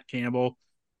fire Matt Campbell.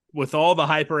 With all the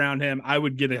hype around him, I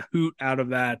would get a hoot out of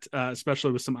that,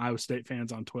 especially with some Iowa State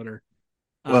fans on Twitter.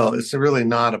 Well, it's really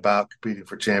not about competing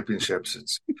for championships.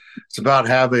 It's about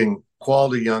having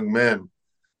quality young men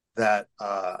that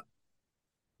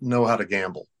know how to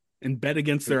gamble and bet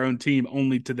against their own team,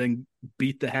 only to then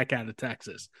beat the heck out of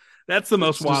Texas. That's the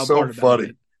most wild part about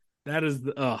it. That is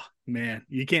man,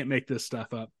 you can't make this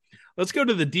stuff up. Let's go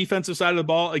to the defensive side of the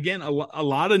ball. Again, a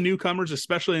lot of newcomers,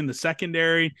 especially in the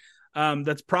secondary.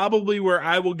 That's probably where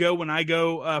I will go when I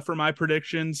go for my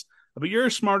predictions. But you're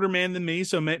a smarter man than me,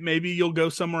 so maybe you'll go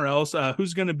somewhere else.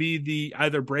 Who's going to be the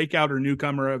either breakout or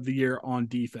newcomer of the year on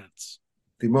defense?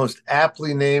 The most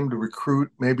aptly named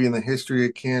recruit maybe in the history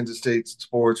of Kansas State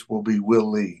sports will be Will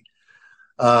Lee.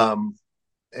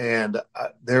 And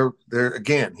they're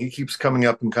again, he keeps coming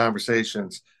up in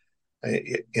conversations.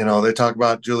 They talk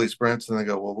about Julius Brents, and they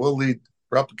go, well, Will Lee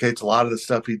replicates a lot of the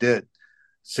stuff he did.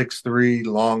 6'3",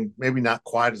 long, maybe not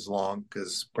quite as long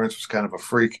because Brents was kind of a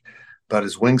freak about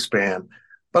his wingspan.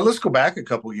 But let's go back a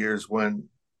couple years when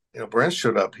Brents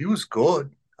showed up. He was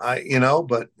good,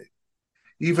 but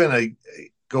even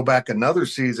go back another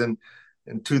season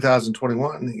in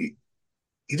 2021,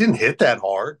 he didn't hit that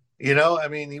hard. He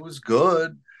was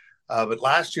good, but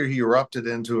last year he erupted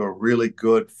into a really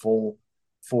good full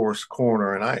force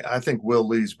corner, and I think Will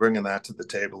Lee's bringing that to the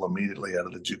table immediately out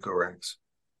of the JUCO ranks.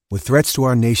 With threats to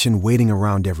our nation waiting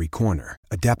around every corner,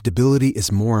 adaptability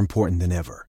is more important than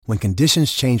ever. When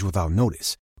conditions change without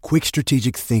notice, quick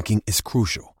strategic thinking is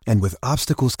crucial. And with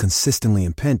obstacles consistently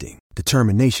impending,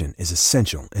 determination is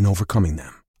essential in overcoming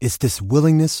them. It's this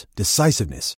willingness,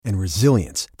 decisiveness, and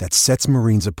resilience that sets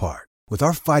Marines apart. With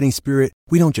our fighting spirit,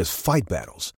 we don't just fight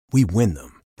battles, we win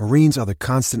them. Marines are the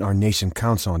constant our nation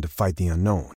counts on to fight the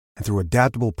unknown. And through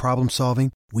adaptable problem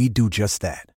solving, we do just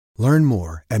that. Learn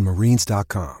more at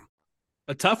marines.com.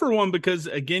 A tougher one because,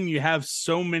 again, you have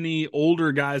so many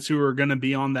older guys who are going to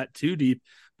be on that 2 deep.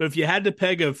 But if you had to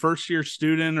peg a first-year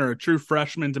student or a true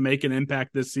freshman to make an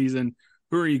impact this season,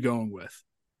 who are you going with?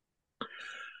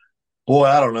 Boy,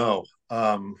 I don't know.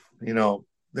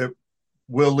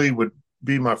 Will Lee would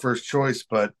be my first choice,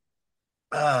 but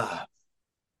I'm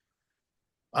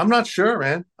not sure,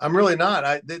 man. I'm really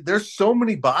not. There's so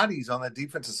many bodies on the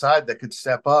defensive side that could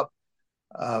step up.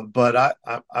 But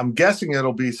I'm guessing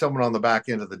it'll be someone on the back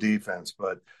end of the defense.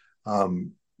 But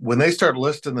when they start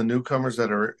listing the newcomers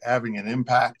that are having an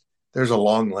impact, there's a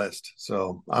long list.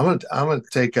 So I'm gonna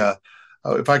take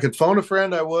if I could phone a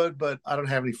friend, I would, but I don't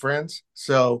have any friends.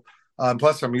 So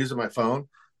plus I'm using my phone.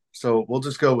 So we'll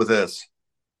just go with this.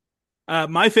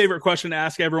 My favorite question to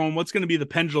ask everyone: what's going to be the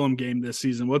pendulum game this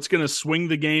season? What's going to swing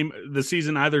the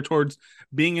season either towards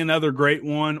being another great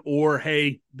one, or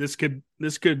hey, this could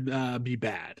be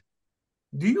bad?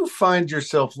 Do you find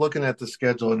yourself looking at the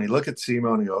schedule and you look at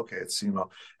SEMO and you go, okay, it's SEMO,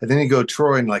 and then you go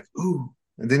Troy and like, ooh,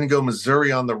 and then you go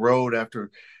Missouri on the road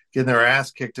after getting their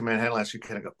ass kicked in Manhattan last year,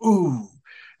 kind of go, ooh,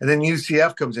 And then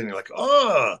UCF comes in. You're like,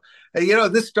 oh, hey,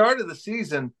 this start of the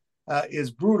season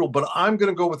is brutal, but I'm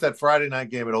going to go with that Friday night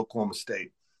game at Oklahoma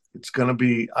State. It's going to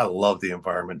be, I love the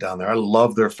environment down there. I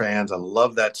love their fans. I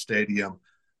love that stadium.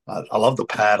 I love the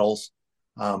paddles.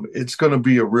 It's going to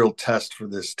be a real test for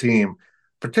this team,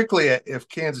 particularly if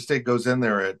Kansas State goes in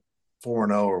there at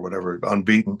 4-0 or whatever,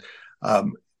 unbeaten.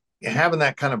 Having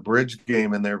that kind of bridge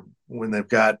game in there when they've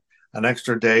got an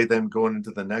extra day, then going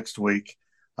into the next week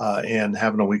and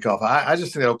having a week off. I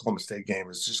just think the Oklahoma State game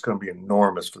is just going to be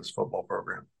enormous for this football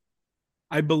program.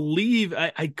 I believe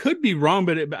I could be wrong,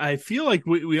 but I feel like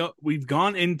we've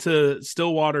gone into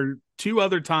Stillwater 2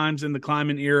 other times in the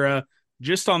Kleiman era,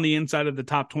 just on the inside of the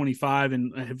top 25,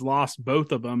 and have lost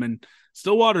both of them. And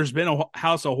Stillwater's been a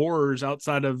house of horrors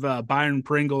outside of Byron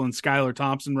Pringle and Skylar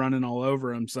Thompson running all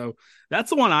over them. So that's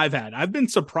the one I've had. I've been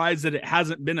surprised that it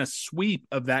hasn't been a sweep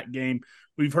of that game.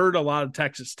 We've heard a lot of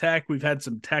Texas Tech. We've had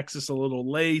some Texas a little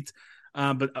late,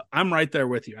 but I'm right there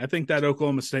with you. I think that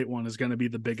Oklahoma State one is going to be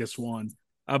the biggest one.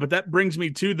 But that brings me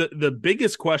to the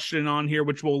biggest question on here,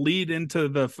 which will lead into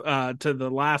to the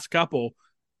last couple.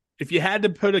 If you had to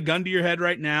put a gun to your head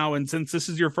right now, and since this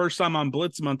is your first time on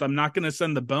Blitz Month, I'm not going to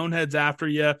send the boneheads after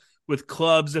you with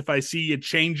clubs if I see you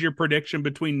change your prediction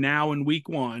between now and week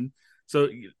 1. So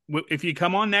if you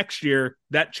come on next year,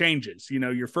 that changes.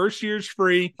 Your first year's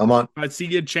free. I'm on. I see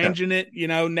you changing it,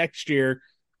 next year.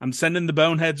 I'm sending the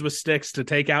boneheads with sticks to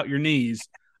take out your knees.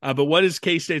 But what is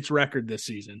K-State's record this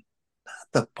season?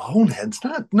 The boneheads,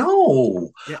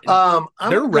 no. Yeah,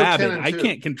 they're rabid. I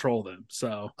can't control them.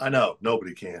 So I know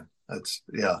nobody can.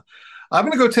 I'm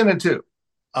going to go 10-2.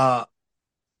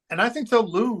 And I think they'll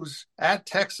lose at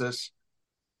Texas.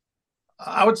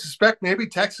 I would suspect maybe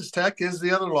Texas Tech is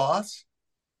the other loss.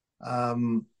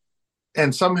 And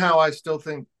somehow I still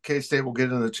think K-State will get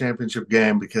into the championship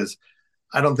game because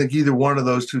I don't think either one of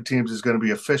those two teams is going to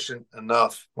be efficient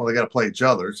enough. Well, they got to play each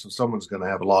other, so someone's going to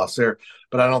have a loss there.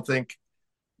 But I don't think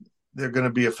they're going to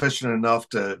be efficient enough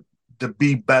to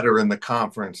be better in the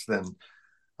conference than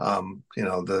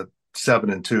the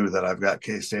 7-2 that I've got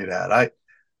K-State at.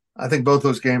 I think both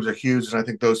those games are huge, and I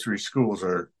think those 3 schools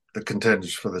are the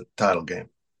contenders for the title game.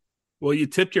 Well, you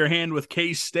tipped your hand with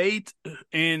K-State,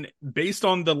 and based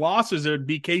on the losses, it would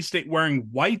be K-State wearing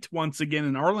white once again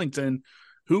in Arlington.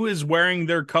 Who is wearing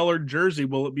their colored jersey?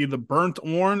 Will it be the burnt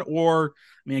orange, or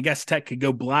I guess Tech could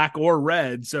go black or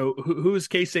red. So who is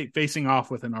K-State facing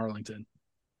off with in Arlington?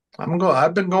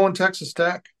 I've been going Texas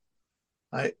Tech.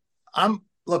 I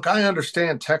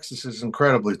understand Texas is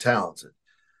incredibly talented.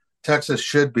 Texas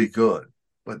should be good,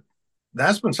 but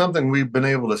that's been something we've been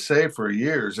able to say for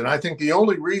years. And I think the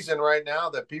only reason right now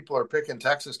that people are picking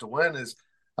Texas to win is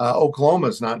Oklahoma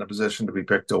is not in a position to be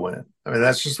picked to win.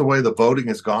 That's just the way the voting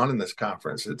has gone in this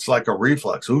conference. It's like a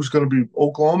reflex. Who's going to be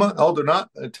Oklahoma? Oh, they're not.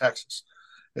 Texas.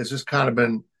 It's just kind of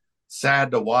been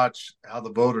sad to watch how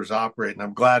the voters operate. And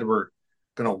I'm glad we're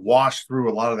going to wash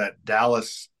through a lot of that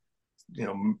Dallas,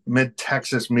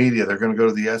 mid-Texas media. They're going to go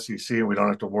to the SEC, and we don't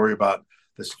have to worry about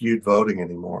the skewed voting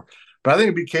anymore. But I think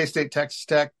it'd be K-State, Texas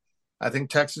Tech. I think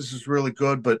Texas is really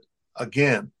good. But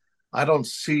again, I don't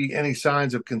see any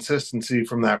signs of consistency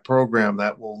from that program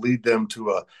that will lead them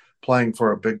to playing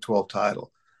for a Big 12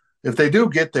 title. If they do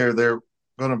get there, they're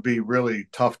going to be really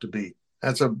tough to beat.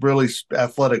 That's a really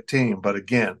athletic team. But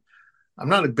again, I'm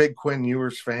not a big Quinn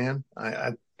Ewers fan.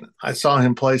 I saw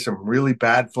him play some really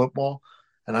bad football,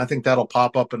 and I think that'll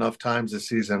pop up enough times this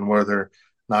season where they're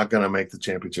not going to make the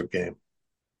championship game.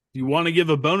 You want to give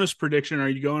a bonus prediction? Are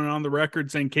you going on the record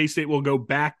saying K-State will go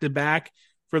back-to-back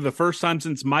for the first time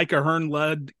since Micah Hearn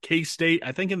led K-State,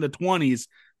 I think in the 20s,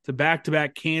 to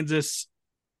back-to-back Kansas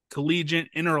collegiate,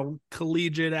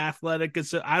 intercollegiate athletic?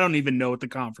 I don't even know what the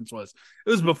conference was. It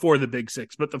was before the Big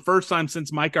Six, but the first time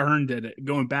since Micah Hearn did it,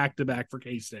 going back-to-back for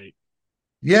K-State.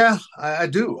 Yeah, I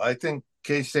do. I think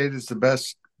K-State is the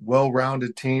best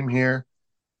well-rounded team here.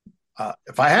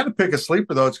 If I had to pick a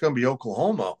sleeper, though, it's going to be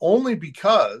Oklahoma, only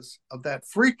because of that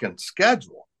freaking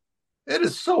schedule. It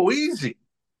is so easy.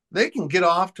 They can get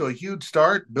off to a huge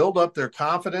start, build up their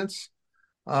confidence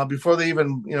before they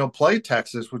even, play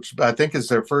Texas, which I think is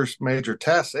their first major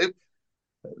test.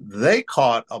 They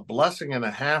caught a blessing and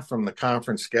a half from the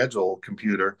conference schedule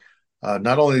computer.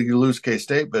 Not only do you lose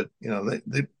K-State, but,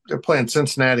 they're playing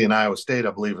Cincinnati and Iowa State,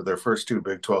 I believe, are their first 2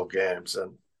 Big 12 games.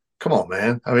 And come on,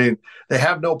 man. They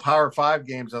have no Power 5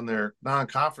 games on their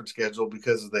non-conference schedule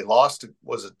because they lost –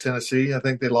 was it Tennessee? I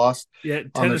think they lost. Yeah,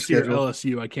 Tennessee or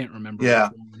LSU. I can't remember. Yeah.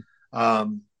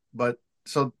 But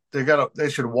so they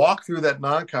should walk through that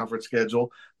non-conference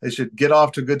schedule. They should get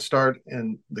off to a good start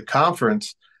in the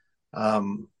conference,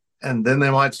 and then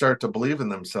they might start to believe in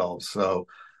themselves. So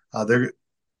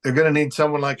they're going to need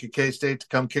someone like a K-State to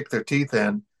come kick their teeth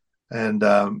in and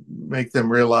make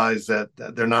them realize that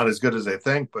they're not as good as they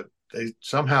think, but they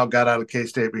somehow got out of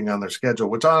K-State being on their schedule,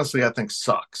 which honestly I think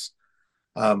sucks.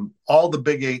 All the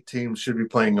Big 8 teams should be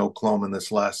playing Oklahoma in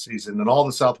this last season, and all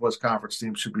the Southwest Conference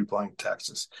teams should be playing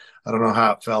Texas. I don't know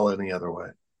how it fell any other way.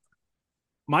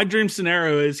 My dream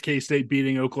scenario is K-State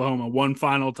beating Oklahoma one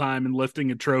final time and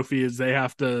lifting a trophy as they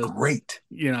have to. Great.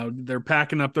 They're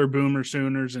packing up their Boomer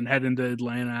Sooners and heading to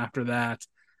Atlanta after that.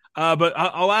 But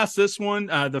I'll ask this one.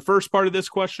 The first part of this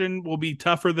question will be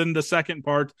tougher than the second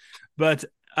part. But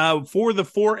for the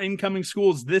 4 incoming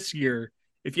schools this year,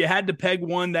 if you had to peg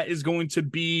one that is going to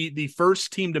be the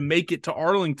first team to make it to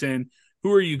Arlington,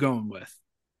 who are you going with?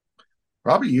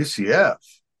 Probably UCF.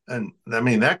 And, I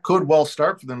mean, that could well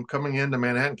start for them coming into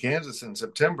Manhattan, Kansas in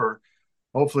September,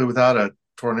 hopefully without a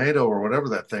tornado or whatever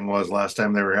that thing was last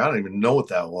time they were out. I don't even know what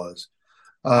that was.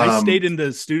 I stayed in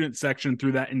the student section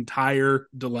through that entire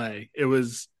delay. It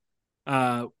was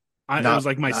it was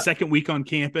like my second week on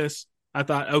campus. I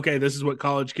thought, okay, this is what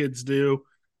college kids do.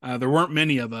 There weren't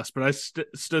many of us, but I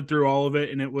stood through all of it,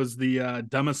 and it was the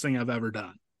dumbest thing I've ever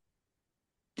done.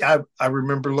 I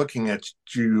remember looking at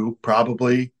you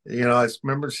probably, I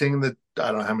remember seeing that,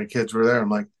 I don't know how many kids were there. I'm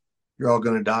like, you're all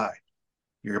going to die.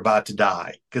 You're about to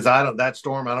die. Because that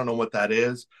storm, I don't know what that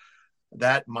is.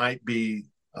 That might be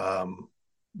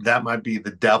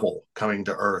the devil coming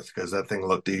to earth because that thing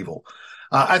looked evil.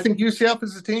 I think UCF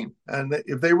is a team. And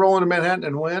if they roll into Manhattan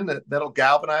and win, that'll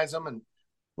galvanize them. And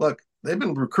look, they've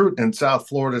been recruiting in South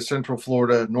Florida, Central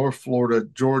Florida, North Florida,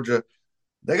 Georgia.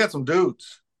 They got some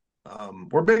dudes.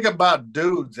 We're big about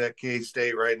dudes at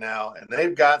K-State right now, and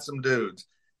they've got some dudes.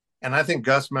 And I think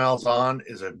Gus Malzahn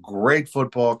is a great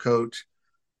football coach.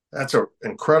 That's an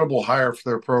incredible hire for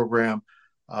their program.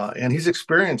 And he's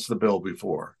experienced the Bill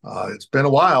before. It's been a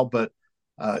while, but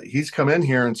he's come in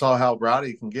here and saw how rowdy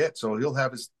he can get. So he'll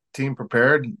have his team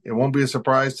prepared. It won't be a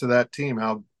surprise to that team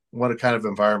what a kind of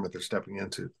environment they're stepping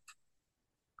into.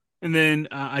 And then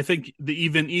I think the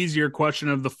even easier question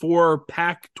of the 4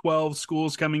 Pac-12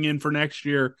 schools coming in for next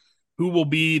year, who will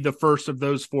be the first of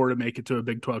those 4 to make it to a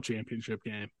Big 12 championship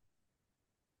game?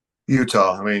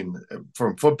 Utah. I mean,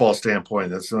 from a football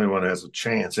standpoint, that's the only one that has a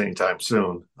chance anytime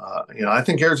soon. I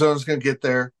think Arizona's going to get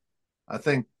there. I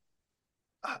think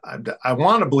I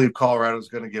want to believe Colorado's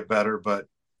going to get better, but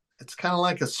it's kind of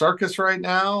like a circus right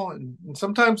now. And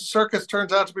sometimes the circus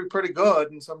turns out to be pretty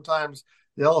good, and sometimes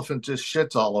the elephant just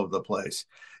shits all over the place.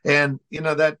 And,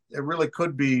 that it really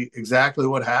could be exactly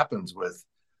what happens with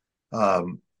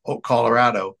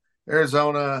Colorado.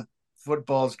 Arizona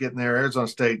football's getting there. Arizona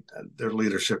State, their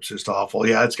leadership's just awful.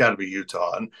 Yeah, it's got to be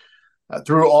Utah. And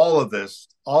through all of this,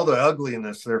 all the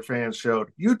ugliness their fans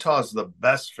showed, Utah's the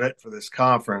best fit for this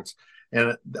conference.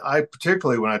 And I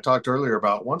particularly, when I talked earlier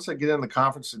about once they get in the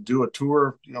conference and do a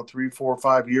tour, 3, 4,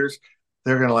 5 years,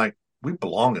 they're going to we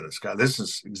belong in this guy. This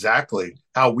is exactly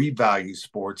how we value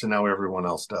sports and how everyone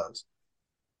else does.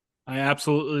 I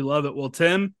absolutely love it. Well,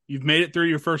 Tim, you've made it through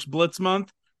your first Blitz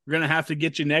month. We're going to have to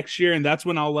get you next year, and that's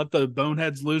when I'll let the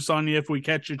boneheads loose on you if we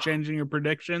catch you changing your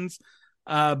predictions.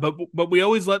 But we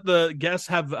always let the guests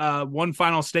have one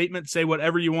final statement, say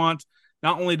whatever you want,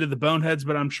 not only to the boneheads,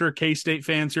 but I'm sure K-State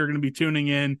fans who are going to be tuning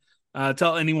in.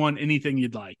 Tell anyone anything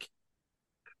you'd like.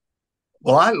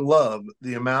 Well, I love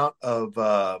the amount of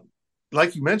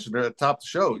like you mentioned at the top of the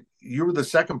show, you were the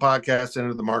second podcast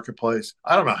into the marketplace.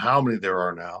 I don't know how many there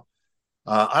are now.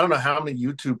 I don't know how many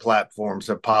YouTube platforms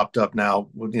have popped up now.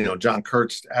 John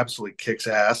Kurtz absolutely kicks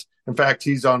ass. In fact,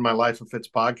 he's on my Life of Fitz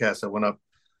podcast that went up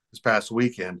this past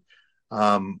weekend.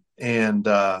 I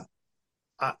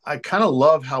kind of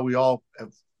love how we all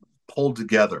have pulled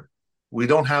together. We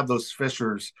don't have those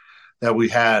fissures that we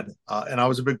had. And I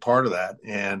was a big part of that.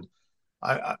 And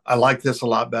I like this a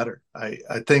lot better. I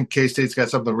think K-State's got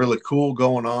something really cool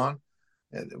going on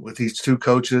with these 2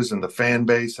 coaches and the fan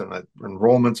base, and the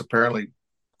enrollment's apparently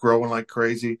growing like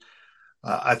crazy.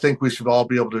 I think we should all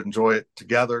be able to enjoy it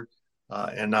together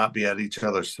and not be at each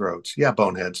other's throats. Yeah,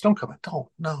 boneheads, don't come in. Don't.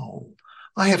 No,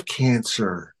 I have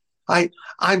cancer.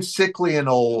 I'm sickly and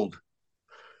old.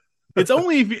 It's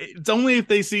only if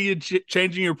they see you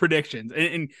changing your predictions.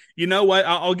 And you know what?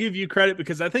 I'll give you credit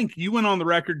because I think you went on the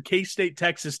record K-State,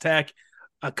 Texas Tech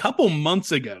a couple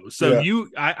months ago. So yeah.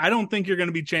 I don't think you're going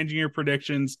to be changing your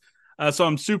predictions. So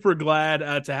I'm super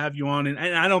glad to have you on. And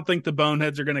I don't think the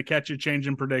boneheads are going to catch you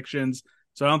changing predictions.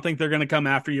 So I don't think they're going to come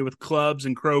after you with clubs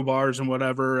and crowbars and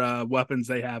whatever weapons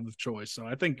they have of choice. So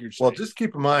I think you're safe. Well, just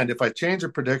keep in mind, if I change a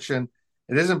prediction,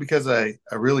 it isn't because I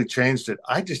really changed it.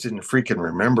 I just didn't freaking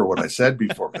remember what I said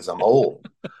before because I'm old.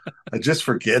 I just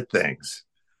forget things.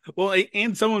 Well,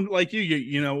 and someone like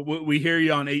you know, we hear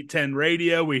you on 810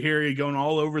 radio. We hear you going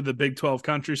all over the Big 12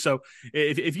 country. So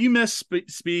if you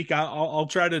misspeak, I'll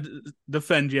try to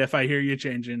defend you if I hear you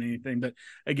changing anything. But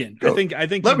again, I think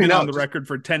you've been on the record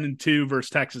for 10-2 versus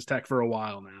Texas Tech for a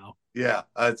while now. Yeah,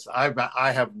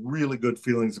 I have really good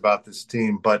feelings about this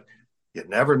team, but you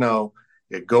never know.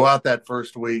 You go out that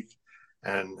first week,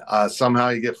 and somehow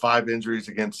you get 5 injuries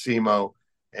against SEMO,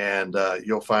 and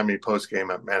you'll find me post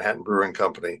game at Manhattan Brewing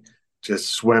Company,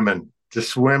 just swimming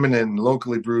in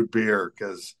locally brewed beer,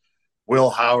 because Will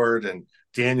Howard and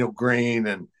Daniel Green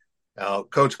and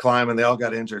Coach Kleiman, they all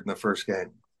got injured in the first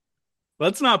game.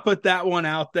 Let's not put that one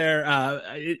out there.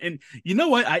 And you know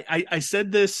what? I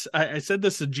said this. I said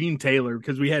this to Gene Taylor,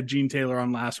 because we had Gene Taylor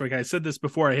on last week. I said this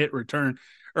before I hit record.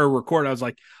 I was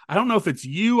like, I don't know if it's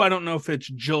you. I don't know if it's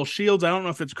Jill Shields. I don't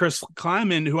know if it's Chris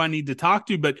Kleiman who I need to talk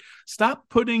to, but stop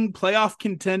putting playoff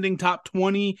contending top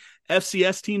 20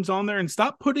 FCS teams on there, and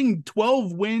stop putting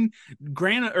 12-win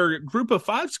group of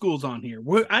 5 schools on here.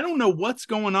 I don't know what's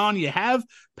going on. You have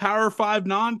Power 5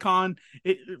 non-con.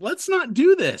 Let's not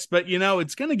do this, but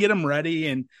it's going to get them ready.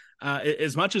 And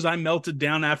as much as I melted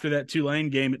down after that Tulane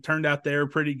game, it turned out they were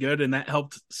pretty good, and that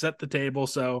helped set the table.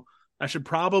 So I should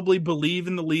probably believe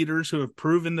in the leaders who have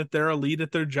proven that they're elite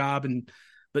at their job.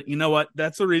 But you know what?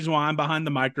 That's the reason why I'm behind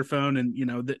the microphone, and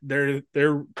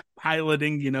they're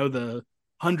piloting, the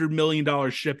 $100 million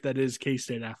ship that is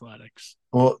K-State athletics.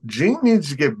 Well, Gene needs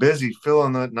to get busy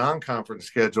filling the non-conference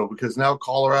schedule, because now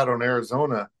Colorado and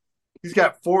Arizona, he's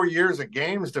got 4 years of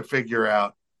games to figure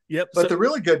out. Yep. But the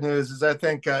really good news is, I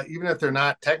think even if they're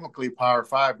not technically Power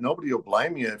 5, nobody will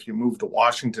blame you if you move the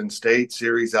Washington State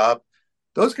series up.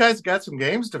 Those guys got some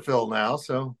games to fill now,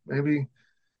 so maybe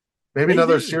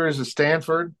another series of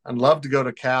Stanford. I'd love to go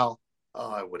to Cal.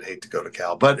 Oh, I would hate to go to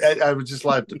Cal, but I would just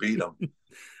like to beat them.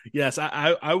 Yes,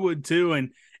 I would too.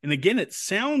 And again, it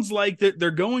sounds like that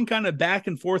they're going kind of back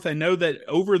and forth. I know that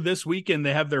over this weekend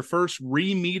they have their first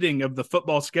re-meeting of the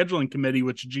football scheduling committee,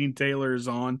 which Gene Taylor is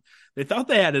on. They thought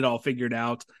they had it all figured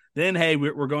out. Then, hey,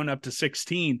 we're going up to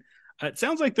 16. It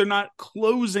sounds like they're not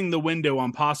closing the window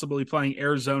on possibly playing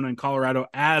Arizona and Colorado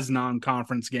as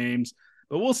non-conference games,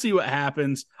 but we'll see what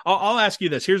happens. I'll ask you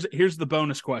this. Here's the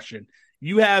bonus question.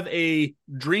 You have a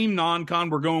dream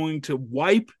non-con. We're going to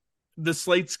wipe the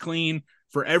slates clean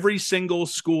for every single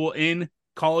school in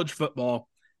college football,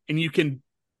 and you can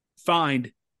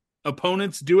find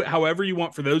opponents, do it however you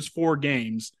want for those 4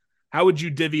 games. How would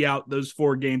you divvy out those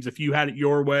 4 games if you had it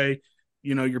your way?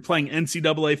 You're playing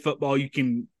NCAA football. You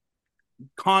can –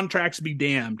 contracts be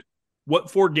damned. What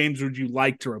 4 games would you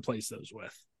like to replace those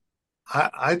with?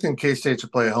 I think K-State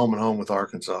should play a home and home with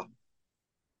Arkansas.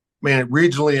 Man,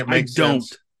 regionally it makes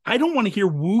sense. I don't want to hear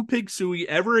Woo Pig Sooie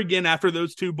ever again after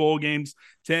those 2 bowl games,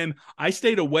 Tim. I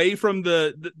stayed away from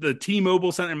the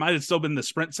T-Mobile Center. It might have still been the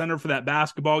Sprint Center for that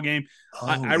basketball game.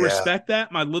 I respect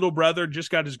that. My little brother just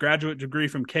got his graduate degree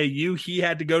from KU. He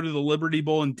had to go to the Liberty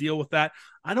Bowl and deal with that.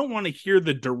 I don't want to hear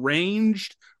the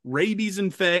deranged,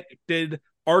 rabies-infected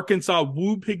Arkansas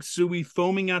Woo Pig Sooie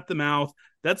foaming at the mouth.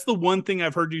 That's the one thing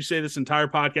I've heard you say this entire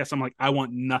podcast. I'm like, I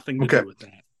want nothing to do with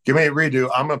that. Give me a redo.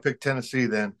 I'm going to pick Tennessee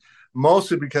then.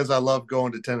 Mostly because I love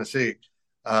going to Tennessee.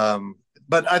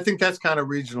 But I think that's kind of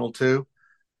regional too.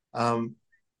 Also,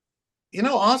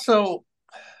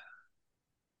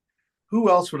 who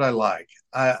else would I like?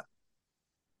 I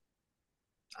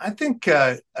think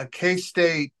a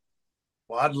K-State,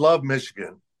 well, I'd love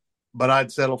Michigan, but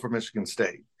I'd settle for Michigan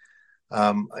State.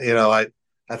 I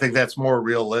think that's more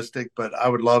realistic, but I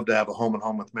would love to have a home and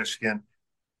home with Michigan.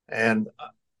 And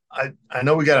I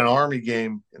know we got an Army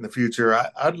game in the future.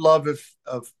 I'd love if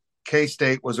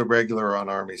K-State was a regular on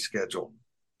Army's schedule,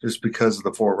 just because of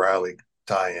the Fort Riley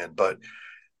tie-in. But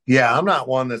yeah, I'm not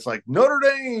one that's like Notre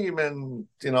Dame and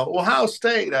Ohio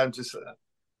State. I'm just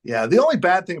the only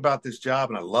bad thing about this job,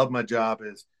 and I love my job,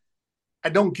 is I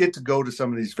don't get to go to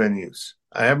some of these venues.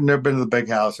 I have never been to the Big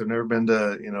House. I've never been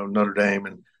to Notre Dame,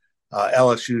 and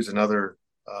LSU is another.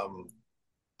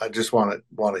 I just want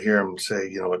to hear him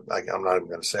say, I'm not even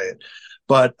going to say it,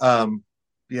 but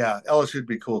LSU would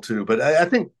be cool too. But I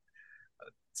think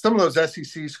some of those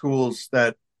SEC schools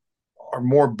that are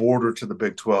more border to the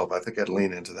Big 12, I think I'd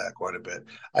lean into that quite a bit.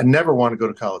 I never want to go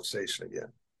to College Station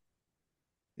again.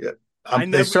 Yeah,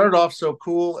 they started off so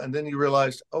cool, and then you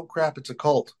realized, oh crap, it's a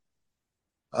cult.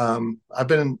 I've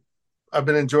been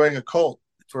enjoying a cult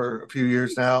for a few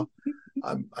years now.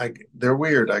 They're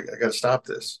weird. I got to stop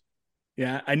this.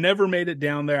 Yeah, I never made it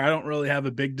down there. I don't really have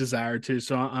a big desire to,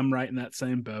 so I'm right in that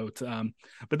same boat.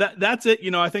 But that's it.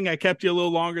 I think I kept you a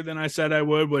little longer than I said I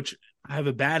would, which I have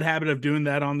a bad habit of doing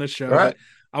that on this show. Right.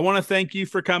 I want to thank you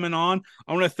for coming on.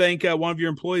 I want to thank one of your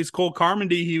employees, Cole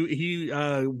Carmody. He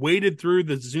waded through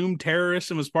the Zoom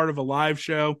terrorists and was part of a live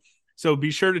show. So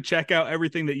be sure to check out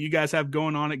everything that you guys have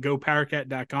going on at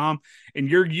gopowercat.com and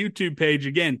your YouTube page.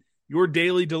 Again, your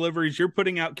daily deliveries. You're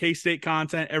putting out K-State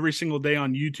content every single day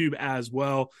on YouTube as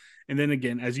well. And then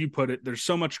again, as you put it, there's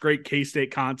so much great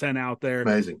K-State content out there.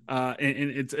 Amazing. And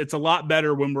it's a lot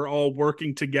better when we're all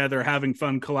working together, having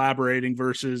fun, collaborating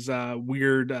versus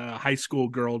weird high school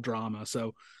girl drama.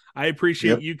 So I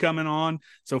appreciate you coming on.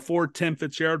 So for Tim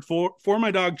Fitzgerald, for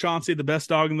my dog Chauncey, the best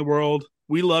dog in the world,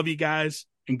 we love you guys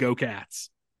and go Cats.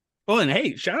 Oh, and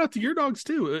hey, shout out to your dogs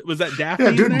too. Was that Daphne?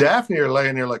 Yeah, dude, Daphne are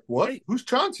laying there like, what? Hey, who's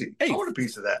Chauncey? Hey, I want a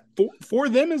piece of that. For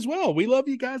them as well. We love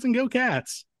you guys and go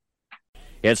Cats.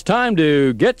 It's time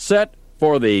to get set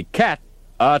for the Cat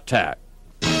Attack.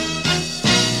 You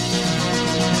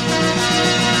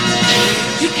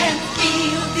can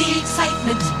feel the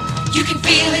excitement. You can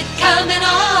feel it coming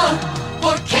on.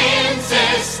 For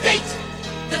Kansas State,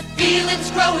 the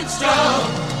feeling's growing strong.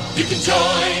 You can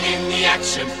join in the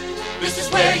action. This is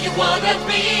where you want to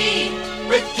be.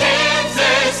 With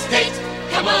Kansas State,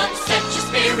 come on, set your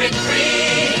spirit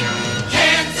free.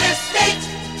 Kansas State,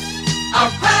 our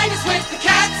pride is with the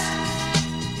Cats.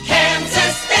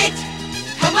 Kansas State,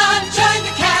 come on, join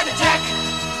the Cat Attack.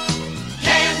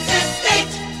 Kansas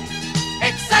State,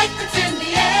 excitement's in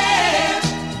the air.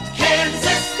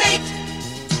 Kansas State,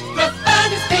 the fun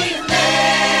is being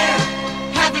there.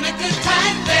 Having a good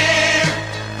time there.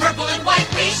 Purple and white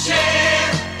we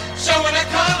share, showing our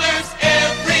colors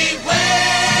everywhere.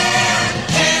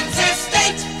 Kansas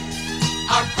State,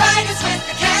 our pride is with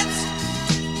the Cats.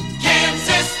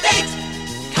 Kansas State,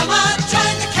 come on,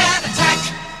 join the Cat Attack.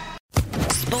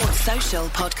 Sports Social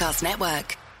Podcast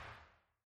Network.